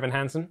 And Dear Evan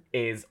Hansen?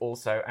 Is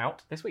also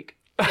out this week.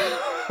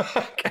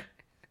 Okay.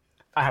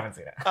 I haven't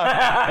seen it.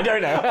 I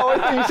don't know. I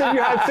thought you said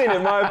you had seen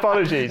it. My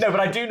apologies. No,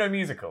 but I do know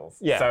musicals.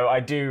 Yeah. So I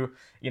do,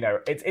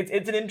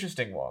 it's an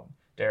interesting one,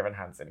 Dear Evan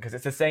Hansen, because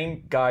it's the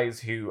same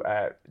guys who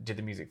did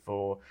the music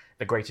for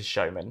The Greatest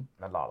Showman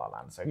and La La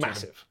Land. So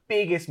massive. Two of the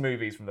biggest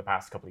movies from the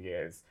past couple of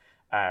years.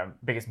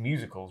 Biggest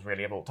musicals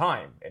really of all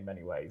time in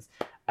many ways.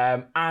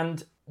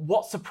 And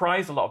what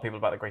surprised a lot of people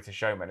about The Greatest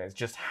Showman is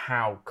just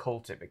how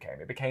cult it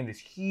became. It became this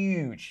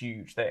huge,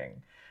 huge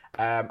thing,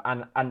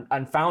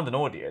 and found an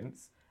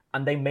audience,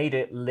 and they made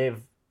it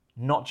live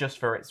not just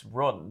for its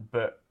run,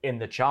 but in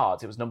the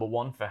charts. It was number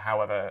 1 for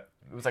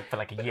it was for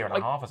a year and a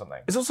half or something.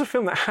 It's also a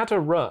film that had a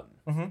run,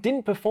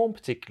 didn't perform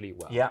particularly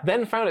well,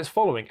 then found its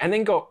following, and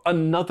then got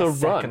another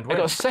run. It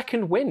got a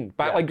second win.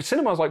 Back, Like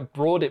cinemas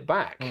brought it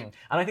back. And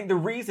I think the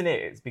reason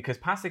is because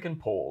Pasek and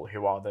Paul,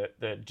 who are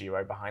the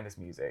duo behind this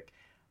music,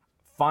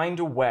 find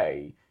a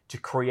way to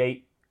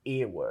create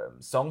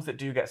earworms, songs that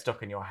do get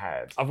stuck in your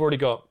head. I've already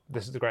got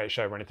This Is the Greatest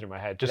Show running through my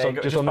head, just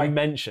on the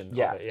mention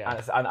of it.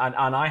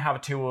 And I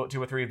have two or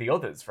 3 of the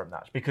others from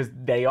that because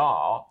they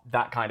are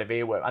that kind of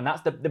earworm. And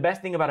that's the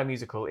best thing about a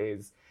musical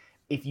is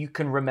if you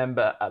can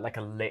remember a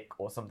lick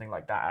or something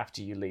like that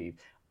after you leave.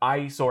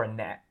 I saw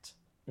Annette.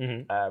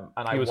 And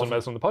he was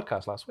on the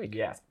podcast last week.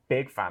 Yes,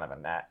 big fan of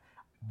Annette.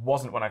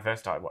 Wasn't when I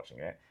first started watching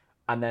it.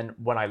 And then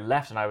when I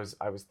left and I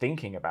was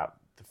thinking about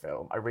the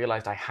film, I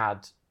realised I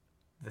had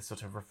this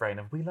sort of refrain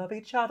of "We love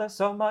each other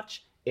so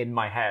much" in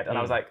my head, and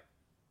I was like,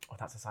 "Oh,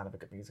 that's a sign of a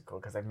good musical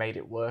because they've made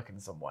it work in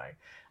some way."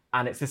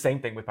 And it's the same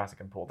thing with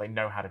Pasek and Paul. They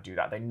know how to do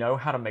that. They know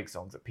how to make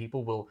songs that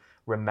people will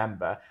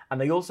remember,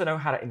 and they also know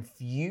how to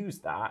infuse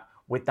that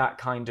with that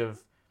kind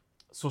of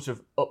sort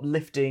of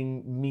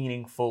uplifting,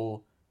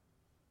 meaningful,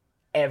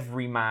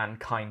 everyman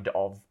kind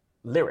of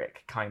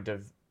lyric, kind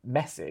of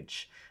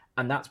message.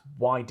 And that's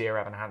why Dear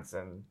Evan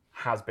Hansen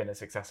has been as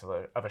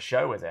successful of a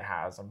show as it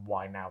has, and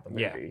why now the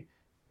movie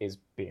is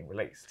being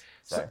released.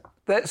 So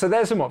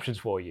there's some options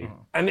for you.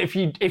 And if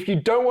you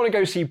don't want to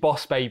go see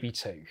Boss Baby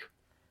 2,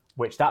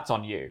 which that's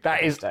on you.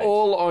 that is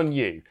all on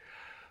you.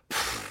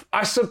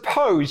 I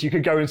suppose you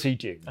could go and see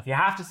Dune. If you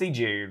have to see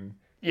Dune,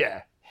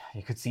 Yeah,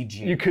 you could see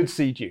Dune. you could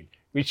see Dune,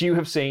 which you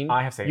have seen.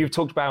 I have seen. You've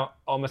talked about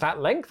almost at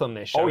length on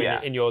this show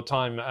in your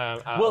time.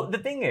 Well, the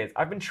thing is,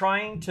 I've been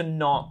trying to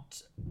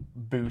not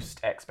boost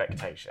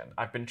expectation.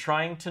 I've been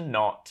trying to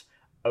not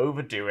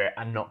overdo it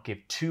and not give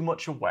too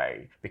much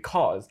away,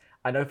 because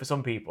I know for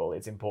some people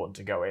it's important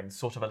to go in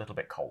sort of a little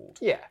bit cold.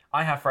 Yeah.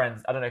 I have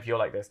friends, I don't know if you're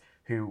like this,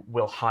 who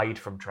will hide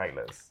from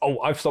trailers. Oh,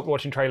 I've stopped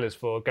watching trailers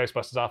for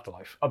Ghostbusters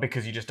Afterlife. Oh,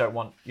 because you just don't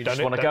want, just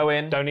want to go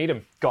in? Don't need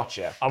them.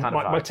 Gotcha.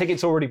 My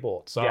ticket's already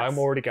bought, so Yes. I'm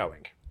already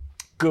going.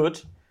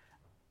 Good.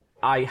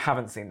 I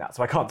haven't seen that,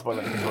 so I can't spoil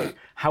anything for you.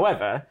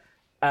 However,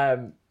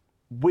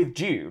 with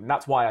Dune,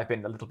 that's why I've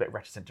been a little bit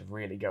reticent to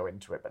really go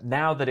into it. But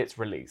now that it's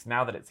released,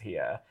 now that it's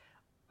here,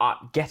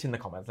 get in the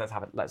comments. Let's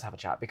have a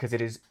chat, because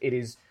it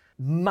is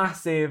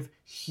massive,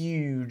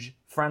 huge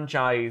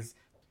franchise.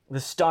 The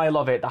style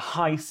of it, the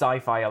high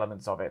sci-fi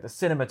elements of it, the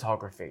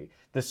cinematography,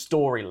 the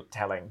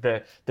storytelling,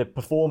 the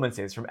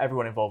performances from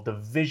everyone involved, the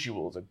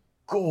visuals are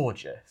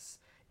gorgeous.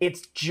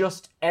 It's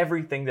just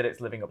everything that it's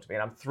living up to be.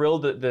 And I'm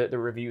thrilled that the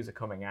reviews are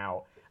coming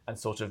out and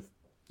sort of,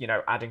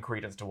 adding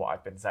credence to what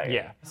I've been saying.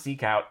 Yeah.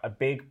 Seek out a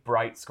big,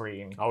 bright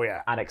screen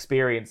yeah. and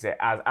experience it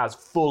as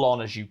full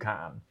on as you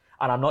can.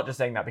 And I'm not just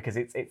saying that because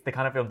it's the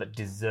kind of film that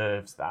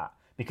deserves that,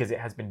 because it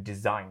has been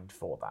designed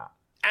for that.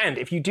 And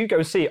if you do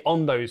go see it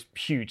on those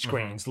huge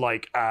screens,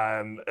 like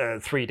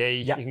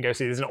 3D, Yeah. you can go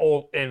see this in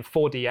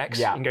 4DX.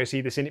 Yeah. You can go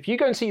see this in. If you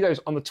go and see those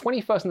on the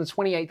 21st and the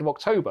 28th of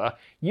October,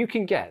 you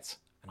can get,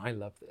 and I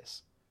love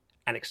this,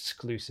 an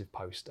exclusive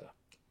poster.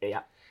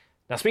 Yeah.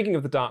 Now, speaking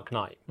of The Dark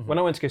Knight, when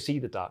I went to go see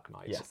The Dark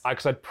Knight, Yes.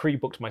 because I'd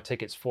pre-booked my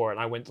tickets for it,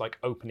 and I went like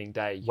opening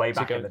day. Way to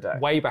back go- in the day.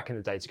 Way back in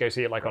the day to go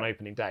see it like on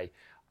opening day.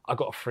 I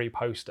got a free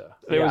poster.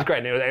 It Yeah. was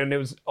great, and it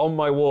was on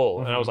my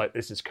wall, and I was like,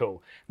 this is cool.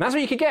 And that's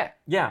what you could get.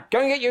 Yeah. Go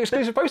and get your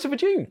exclusive poster for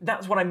June.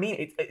 That's what I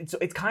mean.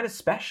 It's kind of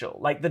special.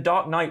 Like, The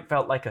Dark Knight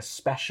felt like a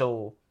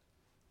special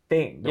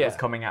thing that was Yeah.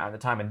 coming out at the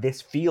time, and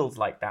this feels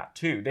like that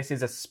too. This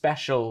is a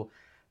special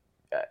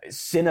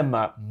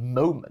cinema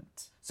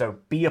moment. So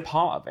be a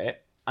part of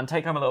it and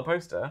take home a little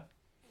poster,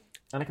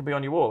 and it can be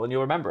on your wall, and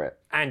you'll remember it.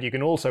 And you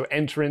can also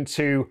enter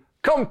into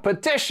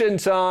competition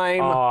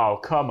time. Oh,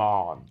 come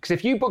on. Because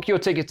if you book your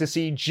ticket to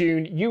see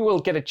June, you will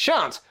get a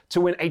chance to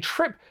win a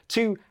trip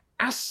to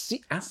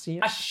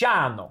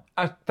Asciano.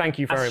 thank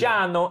you very much.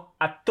 Asciano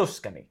a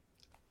Tuscany.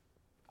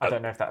 I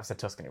don't know if that said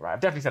Tuscany right. I've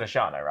definitely said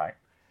Asciano right.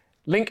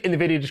 Link in the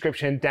video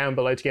description down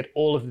below to get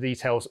all of the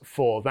details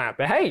for that.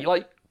 But hey,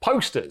 like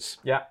posters,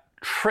 Yeah.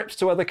 trips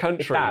to other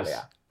countries.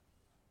 Italia.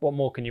 What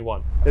more can you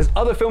want? There's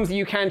other films that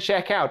you can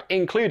check out,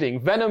 including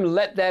Venom,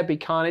 Let There Be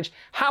Carnage,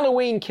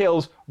 Halloween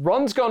Kills,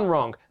 Ron's Gone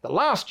Wrong, The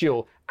Last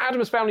Duel,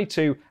 Addams Family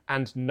 2,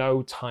 and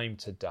No Time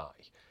to Die.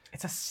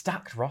 It's a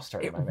stacked roster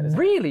at It the moment, isn't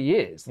it? really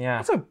is. Yeah.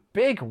 It's a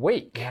big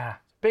week. Yeah.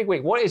 Big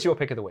week. What is your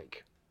pick of the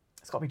week?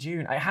 It's got to be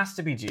June. It has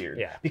to be June.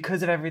 Yeah.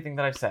 Because of everything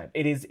that I've said.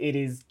 It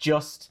is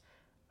just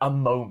a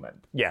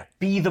moment. Yeah.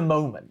 Be the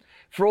moment.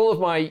 For all of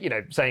my,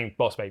 saying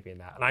Boss Baby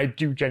and that, and I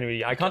do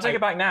genuinely... I Can't take it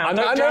back now. I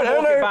Don't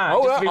walk it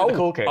back. Just leave the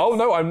cool kids. Oh,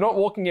 no, I'm not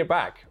walking it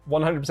back.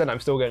 100% I'm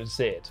still going to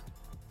see it.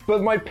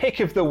 But my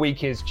pick of the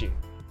week is June.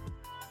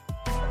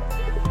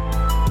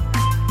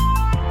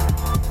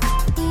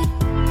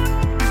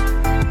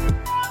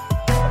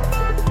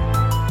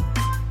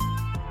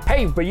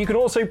 Hey, but you can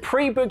also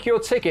pre-book your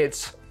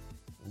tickets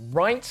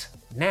right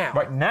now.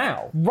 Right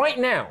now? Right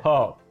now.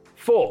 Oh.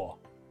 For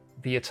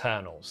The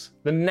Eternals,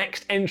 the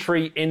next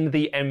entry in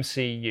the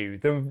MCU.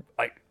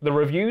 The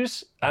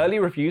reviews, early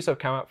reviews have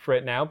come out for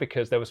it now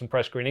because there were some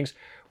press screenings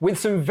with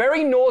some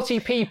very naughty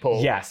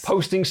people Yes.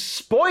 posting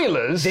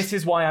spoilers. This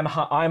is why I'm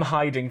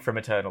hiding from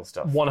Eternal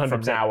stuff. 100%.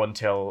 From now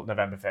until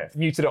November 5th.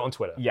 Muted it on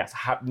Twitter. Yes.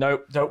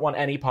 No, don't want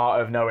any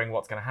part of knowing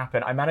what's going to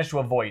happen. I managed to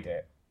avoid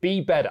it. Be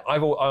better. I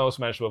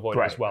also managed to avoid it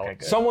Great, as well. okay,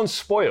 good. Someone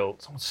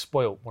spoiled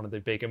one of the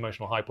big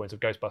emotional high points of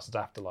Ghostbusters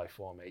Afterlife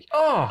for me.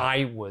 Oh.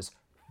 I was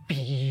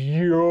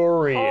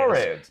furious.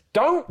 Horrid.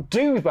 Don't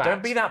do that.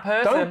 Don't be that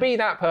person. Don't be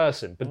that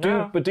person. But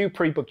No. do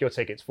pre-book your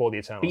tickets for The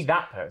Eternals. Be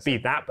that person. Be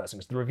that person.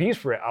 Because the reviews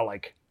for it are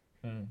like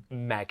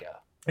mega.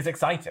 It's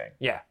exciting.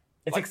 Yeah.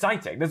 It's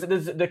exciting.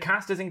 The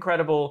cast is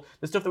incredible.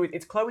 The stuff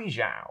it's Chloe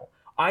Zhao.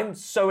 I'm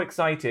so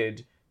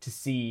excited to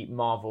see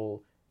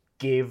Marvel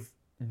give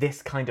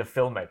this kind of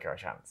filmmaker a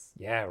chance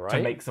Yeah, right.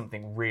 to make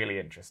something really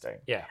interesting.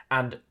 Yeah.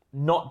 And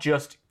not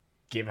just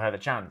give her the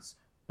chance,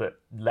 but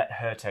let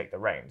her take the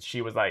reins.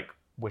 She was like,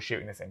 we're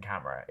shooting this in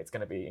camera. It's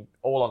going to be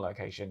all on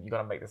location. You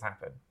got to make this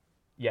happen.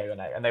 Yay or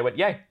nay? And they went,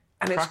 yay.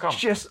 And Crack on.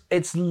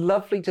 it's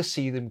lovely to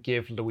see them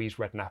give Louise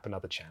Redknapp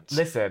another chance.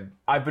 Listen,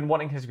 I've been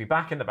wanting her to be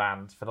back in the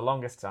band for the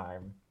longest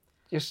time.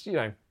 Just,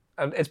 and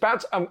it's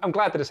about. I'm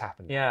glad that it's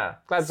happened. Yeah.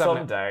 Glad it's happened.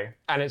 someday.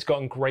 And it's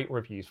gotten great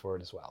reviews for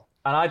it as well.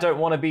 And I don't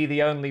want to be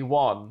the only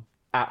one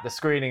at the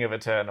screening of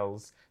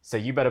Eternals, so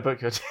you better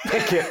book your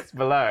tickets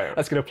below.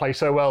 That's going to play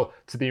so well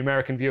to the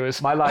American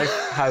viewers. My life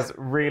has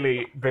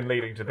really been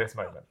leading to this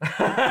moment.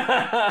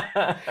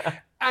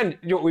 And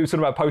we were talking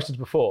about posters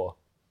before.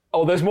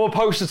 Oh, there's more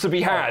posters to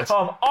be had.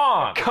 Come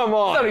on! Come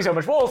on. There's only so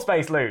much wall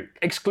space, Luke.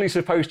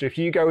 Exclusive poster. If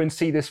you go and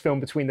see this film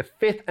between the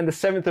 5th and the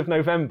 7th of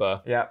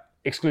November, Yeah.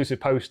 exclusive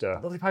poster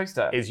Lovely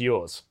poster. is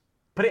yours.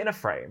 Put it in a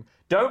frame.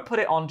 Don't put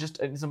it on just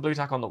in some blue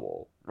tack on the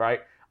wall,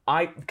 right?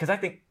 Because I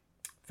think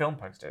film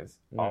posters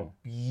are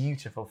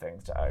beautiful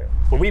things to own.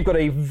 Well, we've got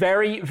a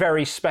very,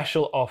 very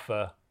special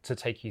offer to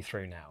take you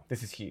through now.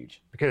 This is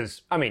huge.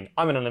 Because, I mean,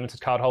 I'm an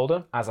unlimited card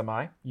holder. As am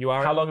I. You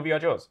are? How long have you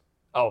had yours?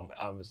 Oh,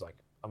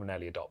 I'm an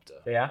early adopter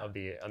Yeah? of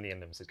the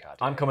unlimited card.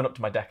 I'm coming up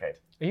to my decade.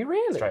 Are you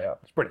really? Straight up.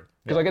 It's brilliant.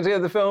 Because I get to go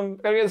to the film,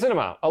 I go to the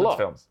cinema a lot.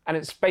 films. And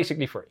it's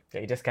basically free.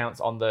 Get your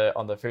discounts on the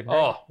food and drink.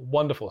 Oh,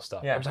 wonderful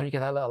stuff. Yeah. Every time you get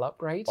that little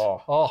upgrade.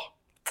 Oh.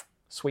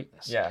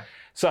 Sweetness. Yeah.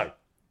 So,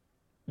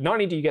 not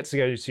only do you get to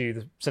go to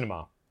the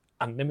cinema,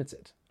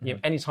 unlimited. You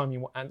have any time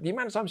you want, and the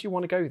amount of times you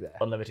want to go there.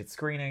 Unlimited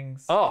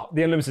screenings. Oh,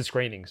 the unlimited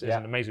screenings is Yeah.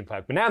 an amazing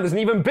perk. But now there's an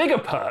even bigger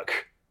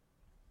perk.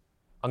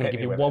 I'm going Hit to give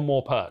me you with one it.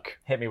 more perk.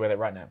 Hit me with it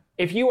right now.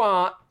 If you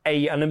are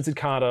a unlimited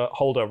card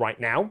holder right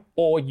now,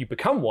 or you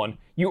become one,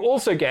 you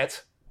also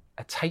get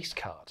a taste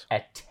card.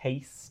 A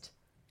taste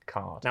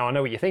card. Now I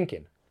know what you're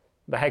thinking.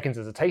 The heckins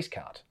is a taste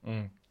card.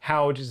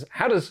 How does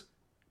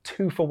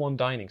 2-for-1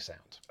 dining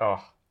sound?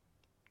 Oh,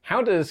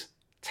 How does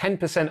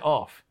 10%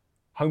 off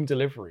home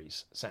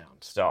deliveries sound?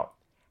 stop.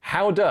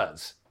 How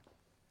does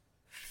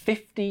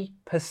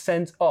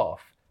 50%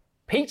 off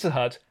Pizza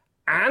Hut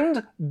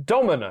and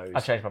Domino's I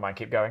changed my mind.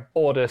 Keep going.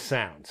 order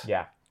sound?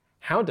 Yeah.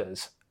 How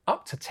does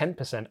up to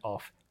 10%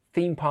 off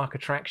theme park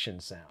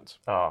attractions sound?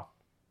 Oh,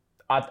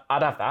 I'd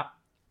have that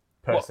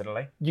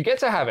personally. You get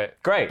to have it.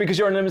 Great. Because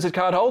you're an unlimited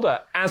card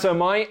holder. As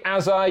am I,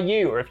 as are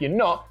you. Or if you're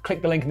not,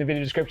 click the link in the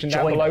video description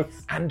down Join below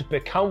us. and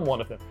become one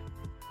of them.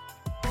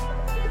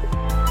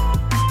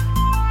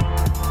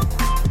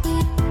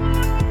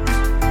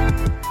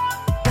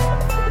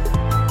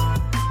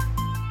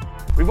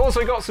 We've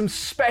also got some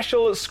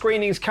special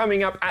screenings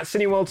coming up at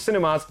Cineworld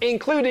Cinemas,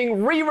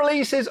 including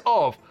re-releases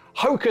of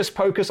Hocus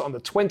Pocus on the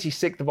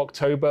 26th of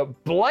October,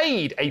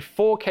 Blade, a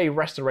 4K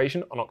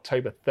restoration on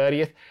October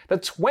 30th, the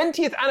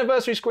 20th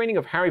anniversary screening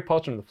of Harry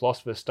Potter and the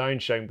Philosopher's Stone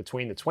showing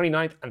between the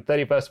 29th and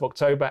 31st of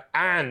October,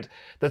 and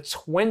the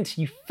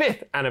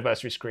 25th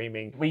anniversary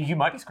screening. Well, you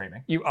might be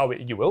screaming. You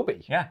will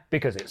be. Yeah.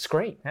 Because it's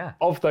Scream. Yeah.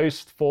 Of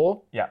those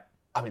four, Yeah.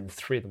 I mean, the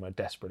three of them are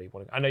desperately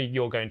wanting. I know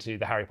you're going to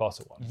the Harry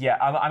Potter one. Yeah.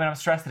 I'm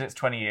stressed that it's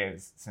 20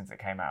 years since it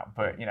came out,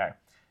 but you know,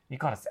 you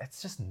got to. It's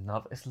just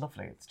it's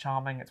lovely. It's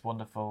charming. It's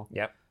wonderful.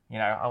 Yep. You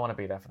know, I want to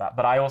be there for that.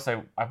 But I want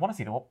to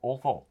see them all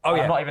four. Oh,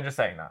 yeah. I'm not even just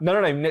saying that.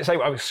 No.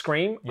 So I was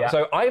Scream. Yeah.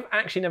 So I've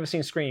actually never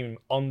seen Scream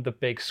on the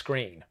big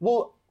screen.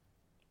 Well,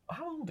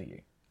 how old are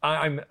you?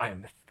 I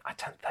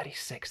turned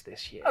 36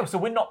 this year. Oh, so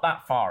we're not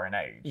that far in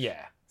age.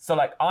 Yeah. So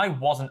like, I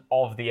wasn't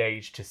of the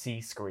age to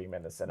see Scream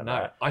in the cinema.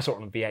 No, I saw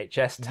it on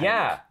VHS tape,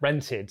 Yeah.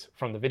 rented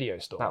from the video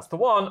store. That's the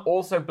one.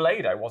 Also,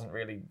 Blade, I wasn't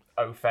really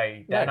au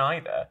fait then No.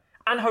 either.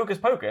 And Hocus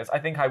Pocus, I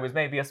think I was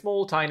maybe a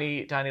small,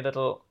 tiny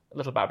little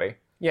babby.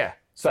 Yeah.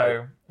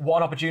 So, what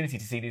an opportunity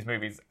to see these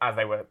movies as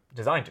they were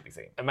designed to be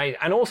seen. amazing.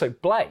 And also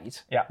Blade,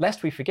 Yeah.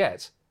 lest we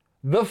forget,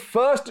 the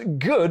first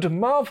good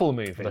Marvel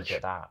movie. Look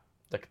at that.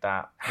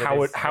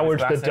 With Howard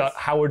his glasses.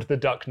 Howard the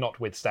Duck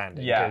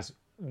notwithstanding. Yeah. Because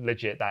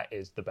legit, that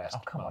is the best.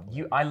 Oh, come on.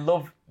 Marvel. I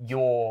love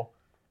your,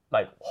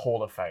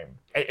 Hall of Fame.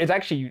 It's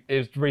actually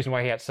the reason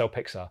why he had to sell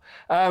Pixar.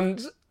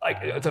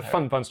 It's a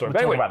fun story. We'll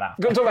But talk about that.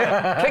 Go talk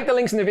about that. Click the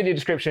links in the video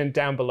description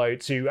down below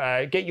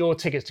to get your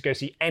tickets to go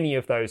see any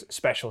of those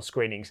special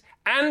screenings.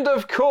 And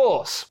of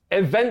course,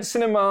 Event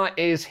Cinema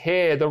is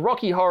here. The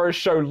Rocky Horror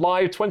Show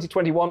Live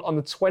 2021 on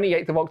the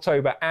 28th of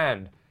October.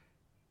 And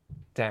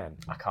Dan,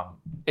 I can't.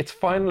 it's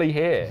finally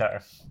here. No.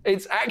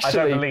 It's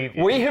actually. believe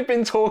you. We have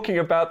been talking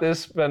about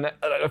this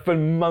for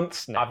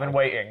months now. I've been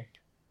waiting.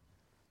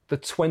 The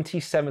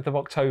 27th of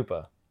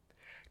October.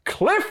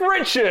 Cliff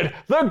Richard,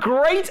 the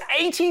Great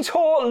 80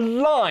 Tour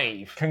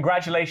Live.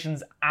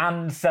 Congratulations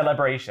and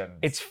celebrations.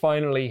 It's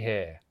finally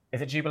here.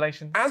 Is it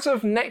jubilation? As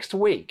of next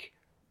week,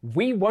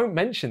 we won't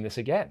mention this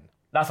again.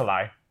 That's a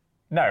lie.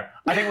 No,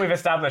 I think we've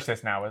established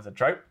this now as a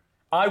trope.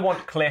 I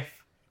want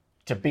Cliff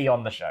to be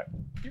on the show.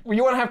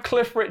 You want to have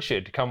Cliff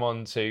Richard come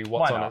on to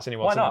What's Why On not? at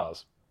Cineworld Why not?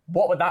 Cinemas?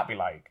 What would that be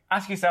like?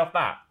 Ask yourself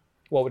that.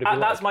 What would it be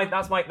like?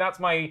 That's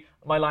my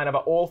line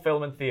about all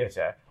film and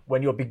theatre.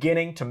 When you're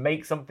beginning to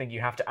make something, you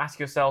have to ask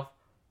yourself,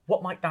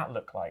 what might that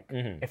look like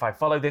if I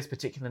follow this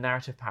particular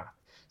narrative path?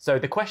 So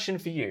the question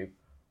for you,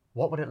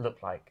 what would it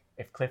look like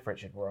if Cliff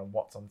Richard were on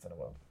What's On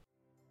Cineworld?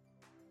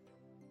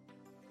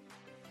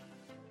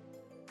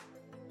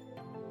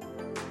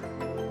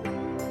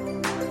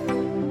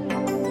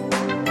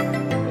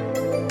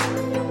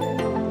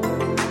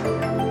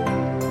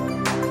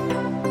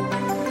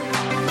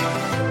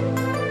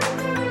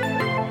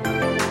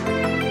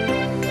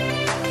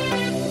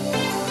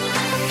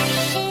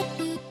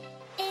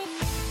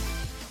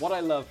 What I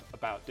love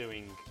about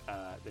doing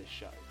this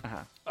show. Uh-huh.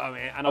 I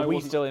mean, and Are I we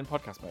wasn't- still in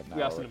podcast mode now?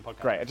 We are or- still in podcast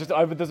Great.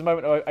 mode. There's a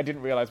moment I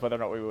didn't realize whether or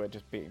not we were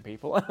just beating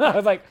people. I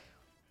was like,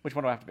 which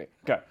one do I have to be?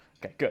 Go.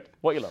 Okay, good.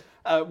 What you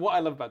love? What I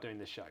love about doing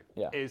this show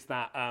Yeah. is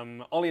that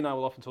Ollie and I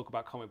will often talk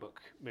about comic book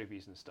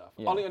movies and stuff.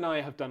 Yeah. Ollie and I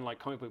have done like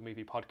comic book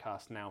movie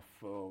podcasts now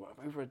for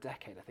over a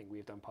decade. I think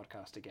we've done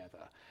podcasts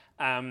together,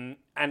 and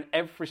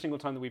every single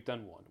time that we've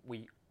done one,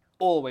 we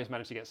always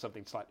manage to get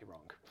something slightly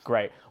wrong.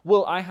 Great.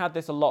 Well, I had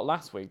this a lot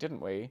last week, didn't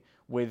we?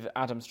 With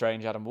Adam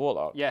Strange, Adam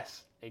Warlock.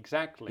 Yes,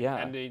 exactly. Yeah.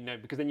 And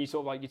because then you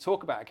sort of like you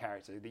talk about a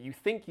character that you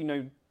think you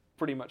know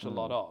pretty much a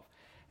lot of,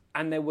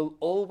 and there will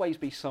always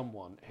be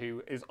someone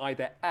who is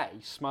either A,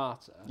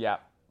 smarter, Yeah.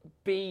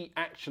 B,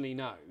 actually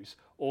knows,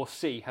 or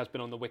C, has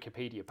been on the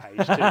Wikipedia page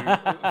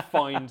to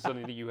find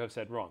something that you have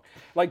said wrong.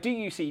 Like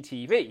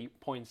DUCTV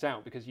points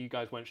out, because you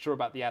guys weren't sure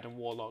about the Adam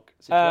Warlock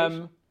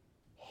situation.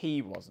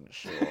 He wasn't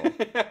sure.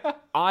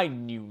 I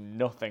knew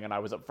nothing, and I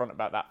was upfront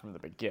about that from the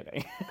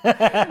beginning.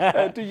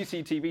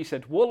 DUCTV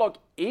said, Warlock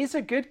is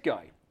a good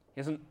guy.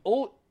 He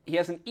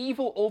has an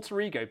evil alter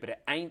ego, but it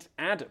ain't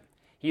Adam.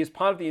 He is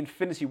part of the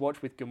Infinity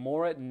Watch with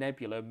Gamora,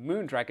 Nebula,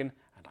 Moondragon,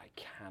 and I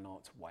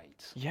cannot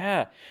wait.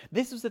 Yeah,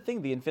 this was the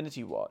thing, the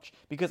Infinity Watch,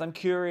 because I'm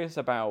curious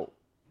about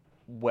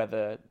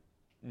whether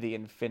the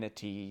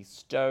Infinity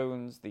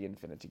Stones, the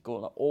Infinity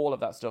Gauntlet, all of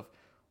that stuff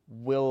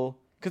will,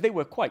 because they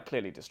were quite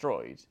clearly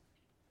destroyed,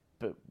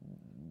 but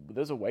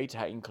there's a way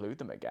to include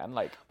them again.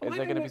 Like, is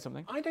there going to be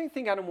something? I don't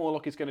think Adam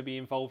Warlock is going to be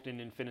involved in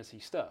Infinity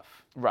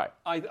stuff. Right.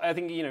 I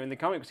think, in the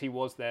comics he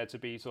was there to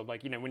be sort of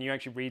like, when you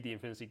actually read the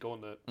Infinity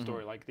Gauntlet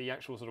story, like the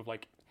actual sort of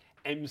like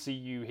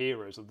MCU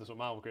heroes of the sort of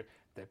Marvel group,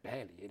 they're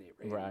barely in it,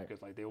 really. Right.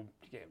 Because like they all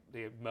get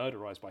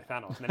murderized by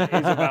Thanos. And then it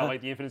is about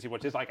like the Infinity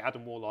Watch. It's like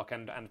Adam Warlock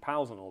and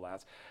pals and all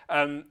that.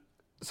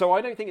 So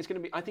I don't think it's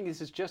going to be, I think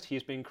this is just, he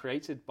has been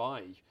created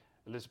by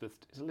Elizabeth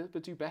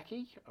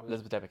Debicki?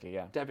 Elizabeth Debicki,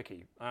 yeah.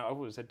 Debicki. I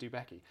always said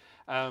Debicki.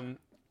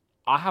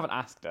 I haven't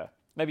asked her.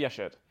 Maybe I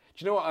should.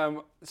 Do you know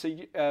what?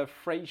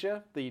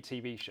 Frasier, the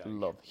TV show.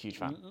 Love, huge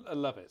fan. I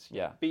love it.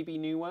 Yeah. BB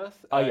Newworth,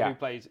 Oh, yeah. who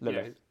plays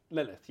Lilith.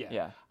 Lilith. Yeah.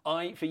 Yeah.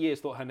 I for years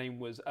thought her name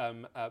was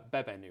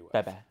Bebe Newworth.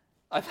 Bebe.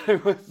 I thought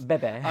it was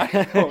Bebe. I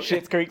thought,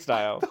 Schitt's Creek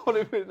style. thought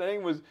her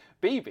name was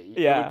BB.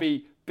 Yeah. It would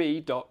be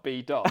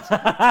B.B.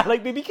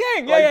 Like BB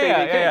King. Yeah, Like yeah, BB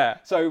yeah, King. yeah.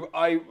 So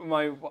I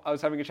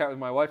was having a chat with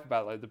my wife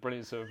about like the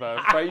brilliance of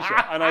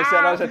Frasier, and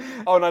I said,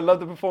 oh, and I love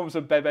the performance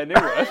of Bebe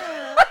Newworth.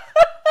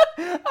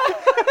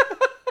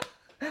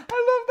 I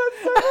love that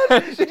so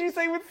much. Did you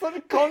say with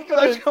such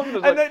confidence?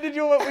 confidence, And like- then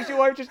was your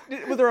wife just,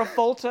 was there a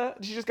falter?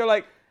 Did she just go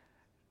like,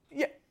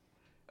 yeah,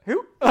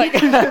 who? Like,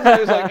 It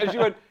was like, and she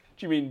went,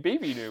 do you mean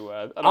BB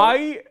Newworth?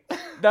 And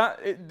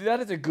that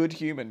is a good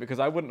human, because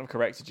I wouldn't have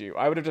corrected you.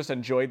 I would have just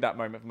enjoyed that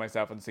moment for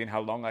myself and seen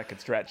how long I could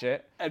stretch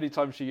it.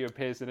 anytime she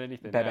appears in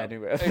anything. Bebe now.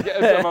 Newworth.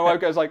 So my wife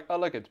goes like, oh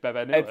look, it's Bebe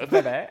Newworth. It's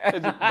Bebe. It's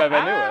Bebe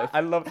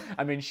Newworth.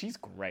 I mean, she's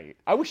great.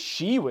 I wish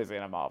she was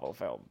in a Marvel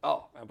film.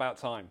 Oh, about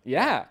time.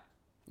 Yeah.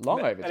 Long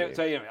Anyway, overdue.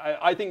 so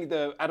I think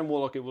the Adam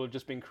Warlock will have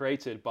just been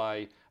created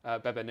by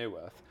Bebe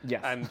Newworth.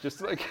 Yes. And just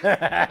like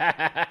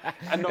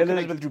and not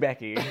Elizabeth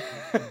Debicki.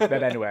 Bebe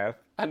Newworth.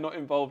 and not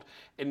involved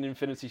in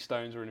Infinity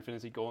Stones or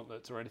Infinity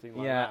Gauntlets or anything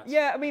like Yeah, that.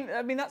 yeah.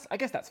 I mean, I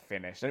guess that's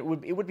finished, and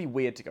it would be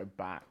weird to go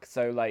back.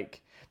 So,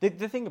 like, the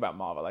thing about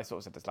Marvel, I sort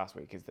of said this last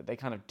week, is that they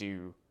kind of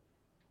do.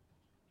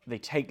 They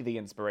take the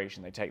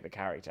inspiration, they take the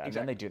character, and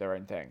then they do their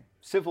own thing.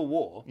 Civil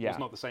War Yeah. was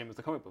not the same as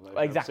the comic book version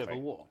Exactly. of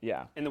Civil War.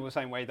 Yeah. In the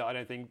same way that I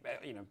don't think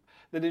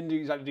they didn't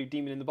exactly do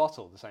Demon in the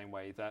Bottle the same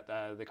way that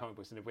the comic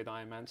books did with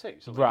Iron Man 2.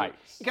 So Right.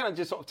 You kind of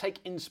just sort of take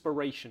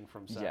inspiration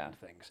from certain Yeah.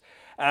 things.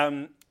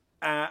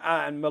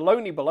 And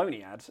Maloney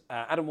Baloney adds,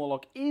 Adam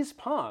Warlock is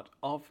part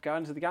of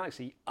Guardians of the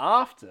Galaxy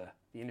after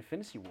the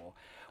Infinity War.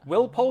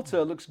 Will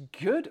Poulter looks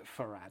good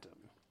for Adam.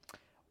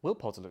 Will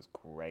Poulter looks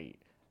great.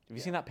 Have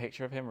you seen that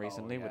picture of him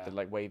recently with yeah. the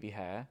like wavy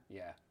hair?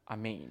 Yeah. I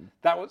mean,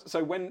 That was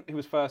so when he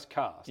was first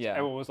cast, Yeah.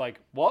 everyone was like,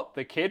 "What?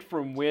 The kid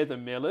from We're the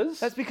Millers?"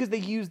 that's because they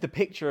used the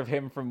picture of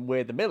him from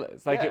We're the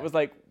Millers. Like, Yeah. it was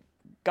like,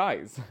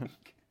 guys,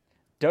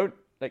 don't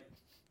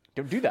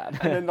do that.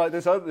 And then like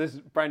this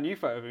brand new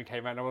photo of him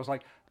came out, and I was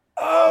like,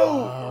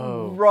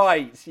 "Oh,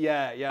 right,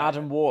 yeah."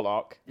 Adam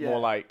Warlock, Yeah. more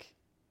like,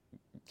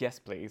 yes,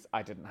 please.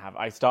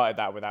 I started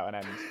that without an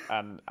end,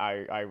 and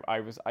I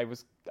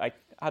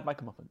had my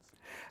comeuppance.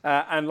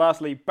 And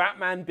lastly,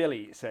 Batman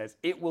Billy says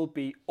it will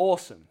be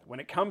awesome. When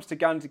it comes to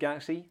Guardians of the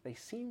Galaxy, they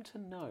seem to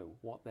know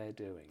what they're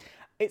doing.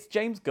 It's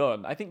James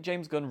Gunn. I think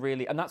James Gunn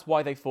really, and that's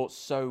why they fought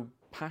so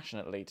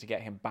passionately to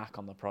get him back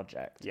on the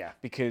project. Yeah.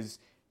 Because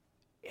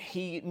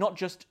he not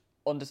just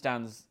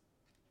understands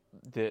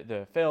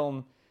the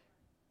film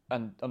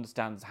and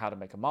understands how to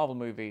make a Marvel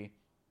movie,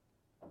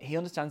 he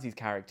understands these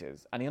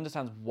characters and he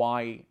understands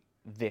why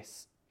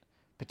this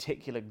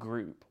particular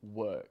group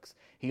works.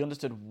 He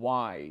understood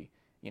why,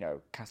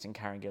 casting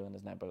Karen Gillan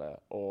as Nebula,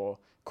 or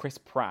Chris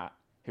Pratt,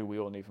 who we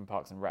all knew from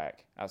Parks and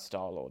Rec, as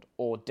Star-Lord,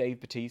 or Dave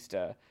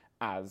Bautista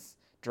as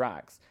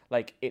Drax.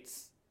 Like,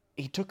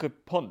 he took a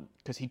punt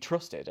because he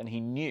trusted and he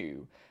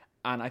knew,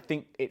 And I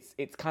think it's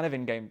kind of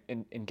in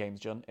James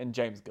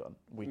Gunn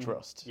we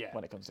trust Yeah.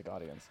 when it comes to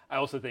Guardians. I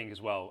also think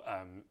as well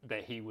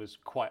that he was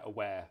quite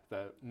aware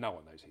that no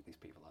one knows who these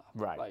people are.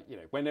 Right. Like,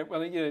 when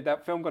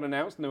that film got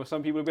announced, and there were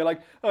some people who'd be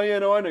like, "Oh yeah,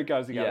 no, I know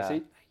Guardians of the Yeah. Galaxy."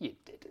 No, you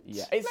didn't.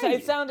 Yeah, No, you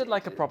it sounded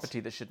like a didn't. property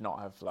that should not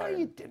have flown. No,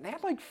 you didn't. They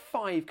had like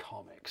 5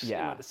 comics in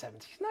Yeah. like the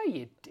 70s. No,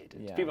 you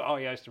didn't. Yeah. People, oh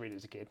yeah, I used to read it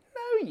as a kid.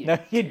 No, you No,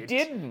 you didn't.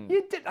 didn't.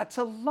 You did. That's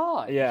a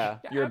lie. Yeah,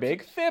 you're a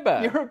big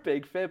fibber. You're a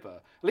big fibber.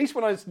 At least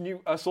when I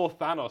saw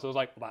Thanos, I was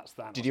like, well, that's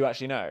Thanos. Did you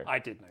actually know? I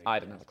did know. I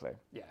didn't have a clue.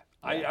 Yeah.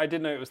 I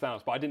did know it was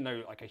Thanos, but I didn't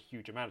know like a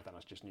huge amount of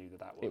Thanos. Just knew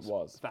that It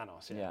was.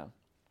 Thanos. Yeah. Yeah.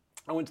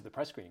 I went to the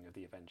press screening of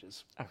the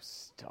Avengers. Oh,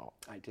 stop.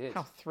 I did.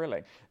 How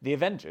thrilling. The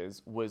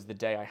Avengers was the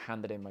day I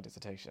handed in my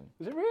dissertation.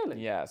 Was it really?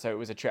 Yeah, so it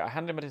was a trip. I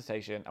handed in my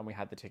dissertation and we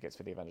had the tickets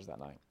for the Avengers that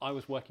night. I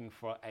was working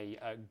for a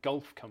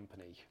golf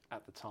company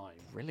at the time.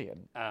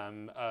 Brilliant.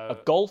 A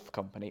Golf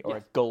company or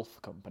a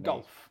golf company?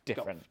 golf.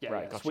 Different. Golf. Yeah,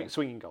 right, yeah. gotcha.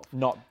 Swinging golf.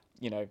 Not,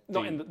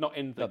 Not in the not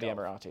the golf.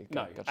 Emirati.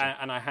 No, Gotcha.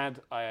 and I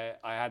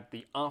had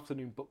the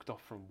afternoon booked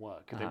off from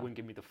work because Uh-huh. they wouldn't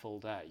give me the full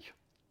day.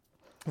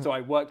 So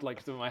I worked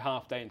like through my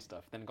half day and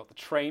stuff. Then got the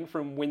train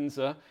from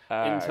Windsor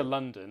into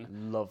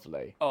London.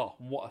 Lovely. Oh,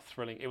 what a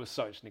thrilling! It was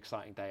such an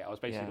exciting day. I was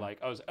basically Yeah.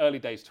 I was early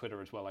days Twitter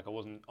as well. Like I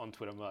wasn't on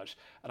Twitter much,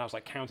 and I was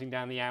like counting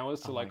down the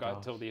hours till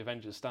till the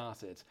Avengers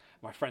started.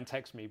 My friend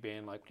texted me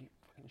being like, "Will you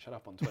fucking shut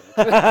up on Twitter?"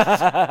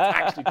 It's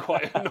actually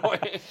quite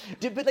annoying.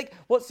 But like,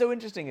 what's so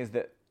interesting is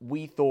that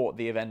we thought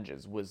the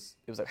Avengers it was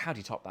like, how do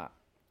you top that?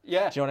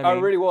 Yeah, Do you know what I mean?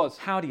 it really was.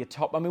 How do you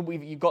top? I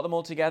mean, you've got them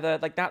all together.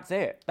 Like that's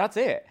it. That's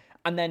it.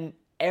 And then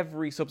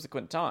every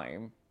subsequent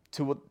time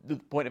to the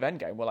point of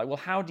Endgame, we're like, well,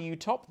 how do you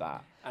top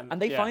that?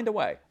 And they yeah. find a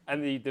way.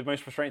 And the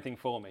most frustrating thing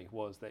for me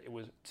was that it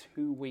was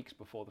 2 weeks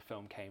before the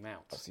film came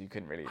out. So you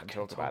couldn't really even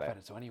Couldn't talk about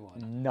it. to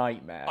anyone.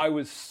 Nightmare. I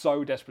was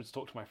so desperate to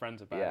talk to my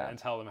friends about Yeah. it and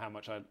tell them how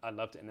much I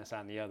loved it and this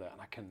that, and the other,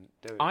 and I couldn't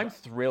do it. I'm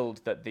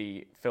thrilled that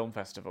the film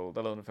festival,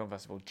 the London Film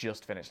Festival,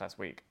 just finished last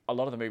week. A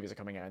lot of the movies are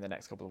coming out in the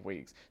next couple of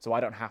weeks, so I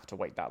don't have to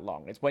wait that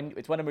long. It's when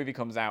a movie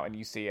comes out and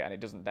you see it and it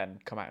doesn't then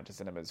come out into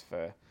cinemas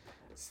for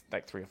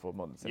like 3 or 4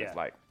 months, and Yeah. it's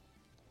like,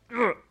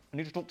 "Ugh, I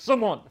need to talk to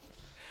someone."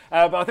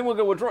 But I think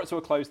we'll draw it to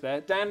a close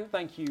there. Dan,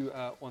 thank you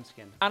once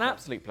again. An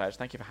absolute pleasure.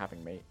 Thank you for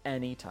having me.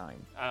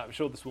 Anytime. I'm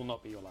sure this will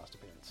not be your last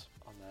appearance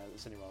on the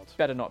Cineworld.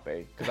 Better not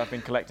be, because I've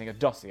been collecting a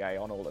dossier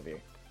on all of you.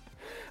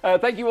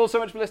 Thank you all so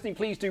much for listening.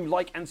 Please do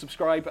like and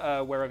subscribe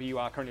wherever you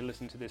are currently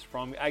listening to this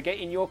from. Get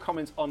in your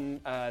comments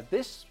on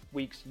this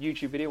week's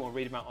YouTube video or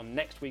read them out on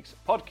next week's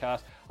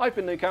podcast. I've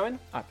been Luke Owen,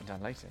 I've been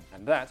Dan Lacey.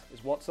 and that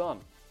is What's On.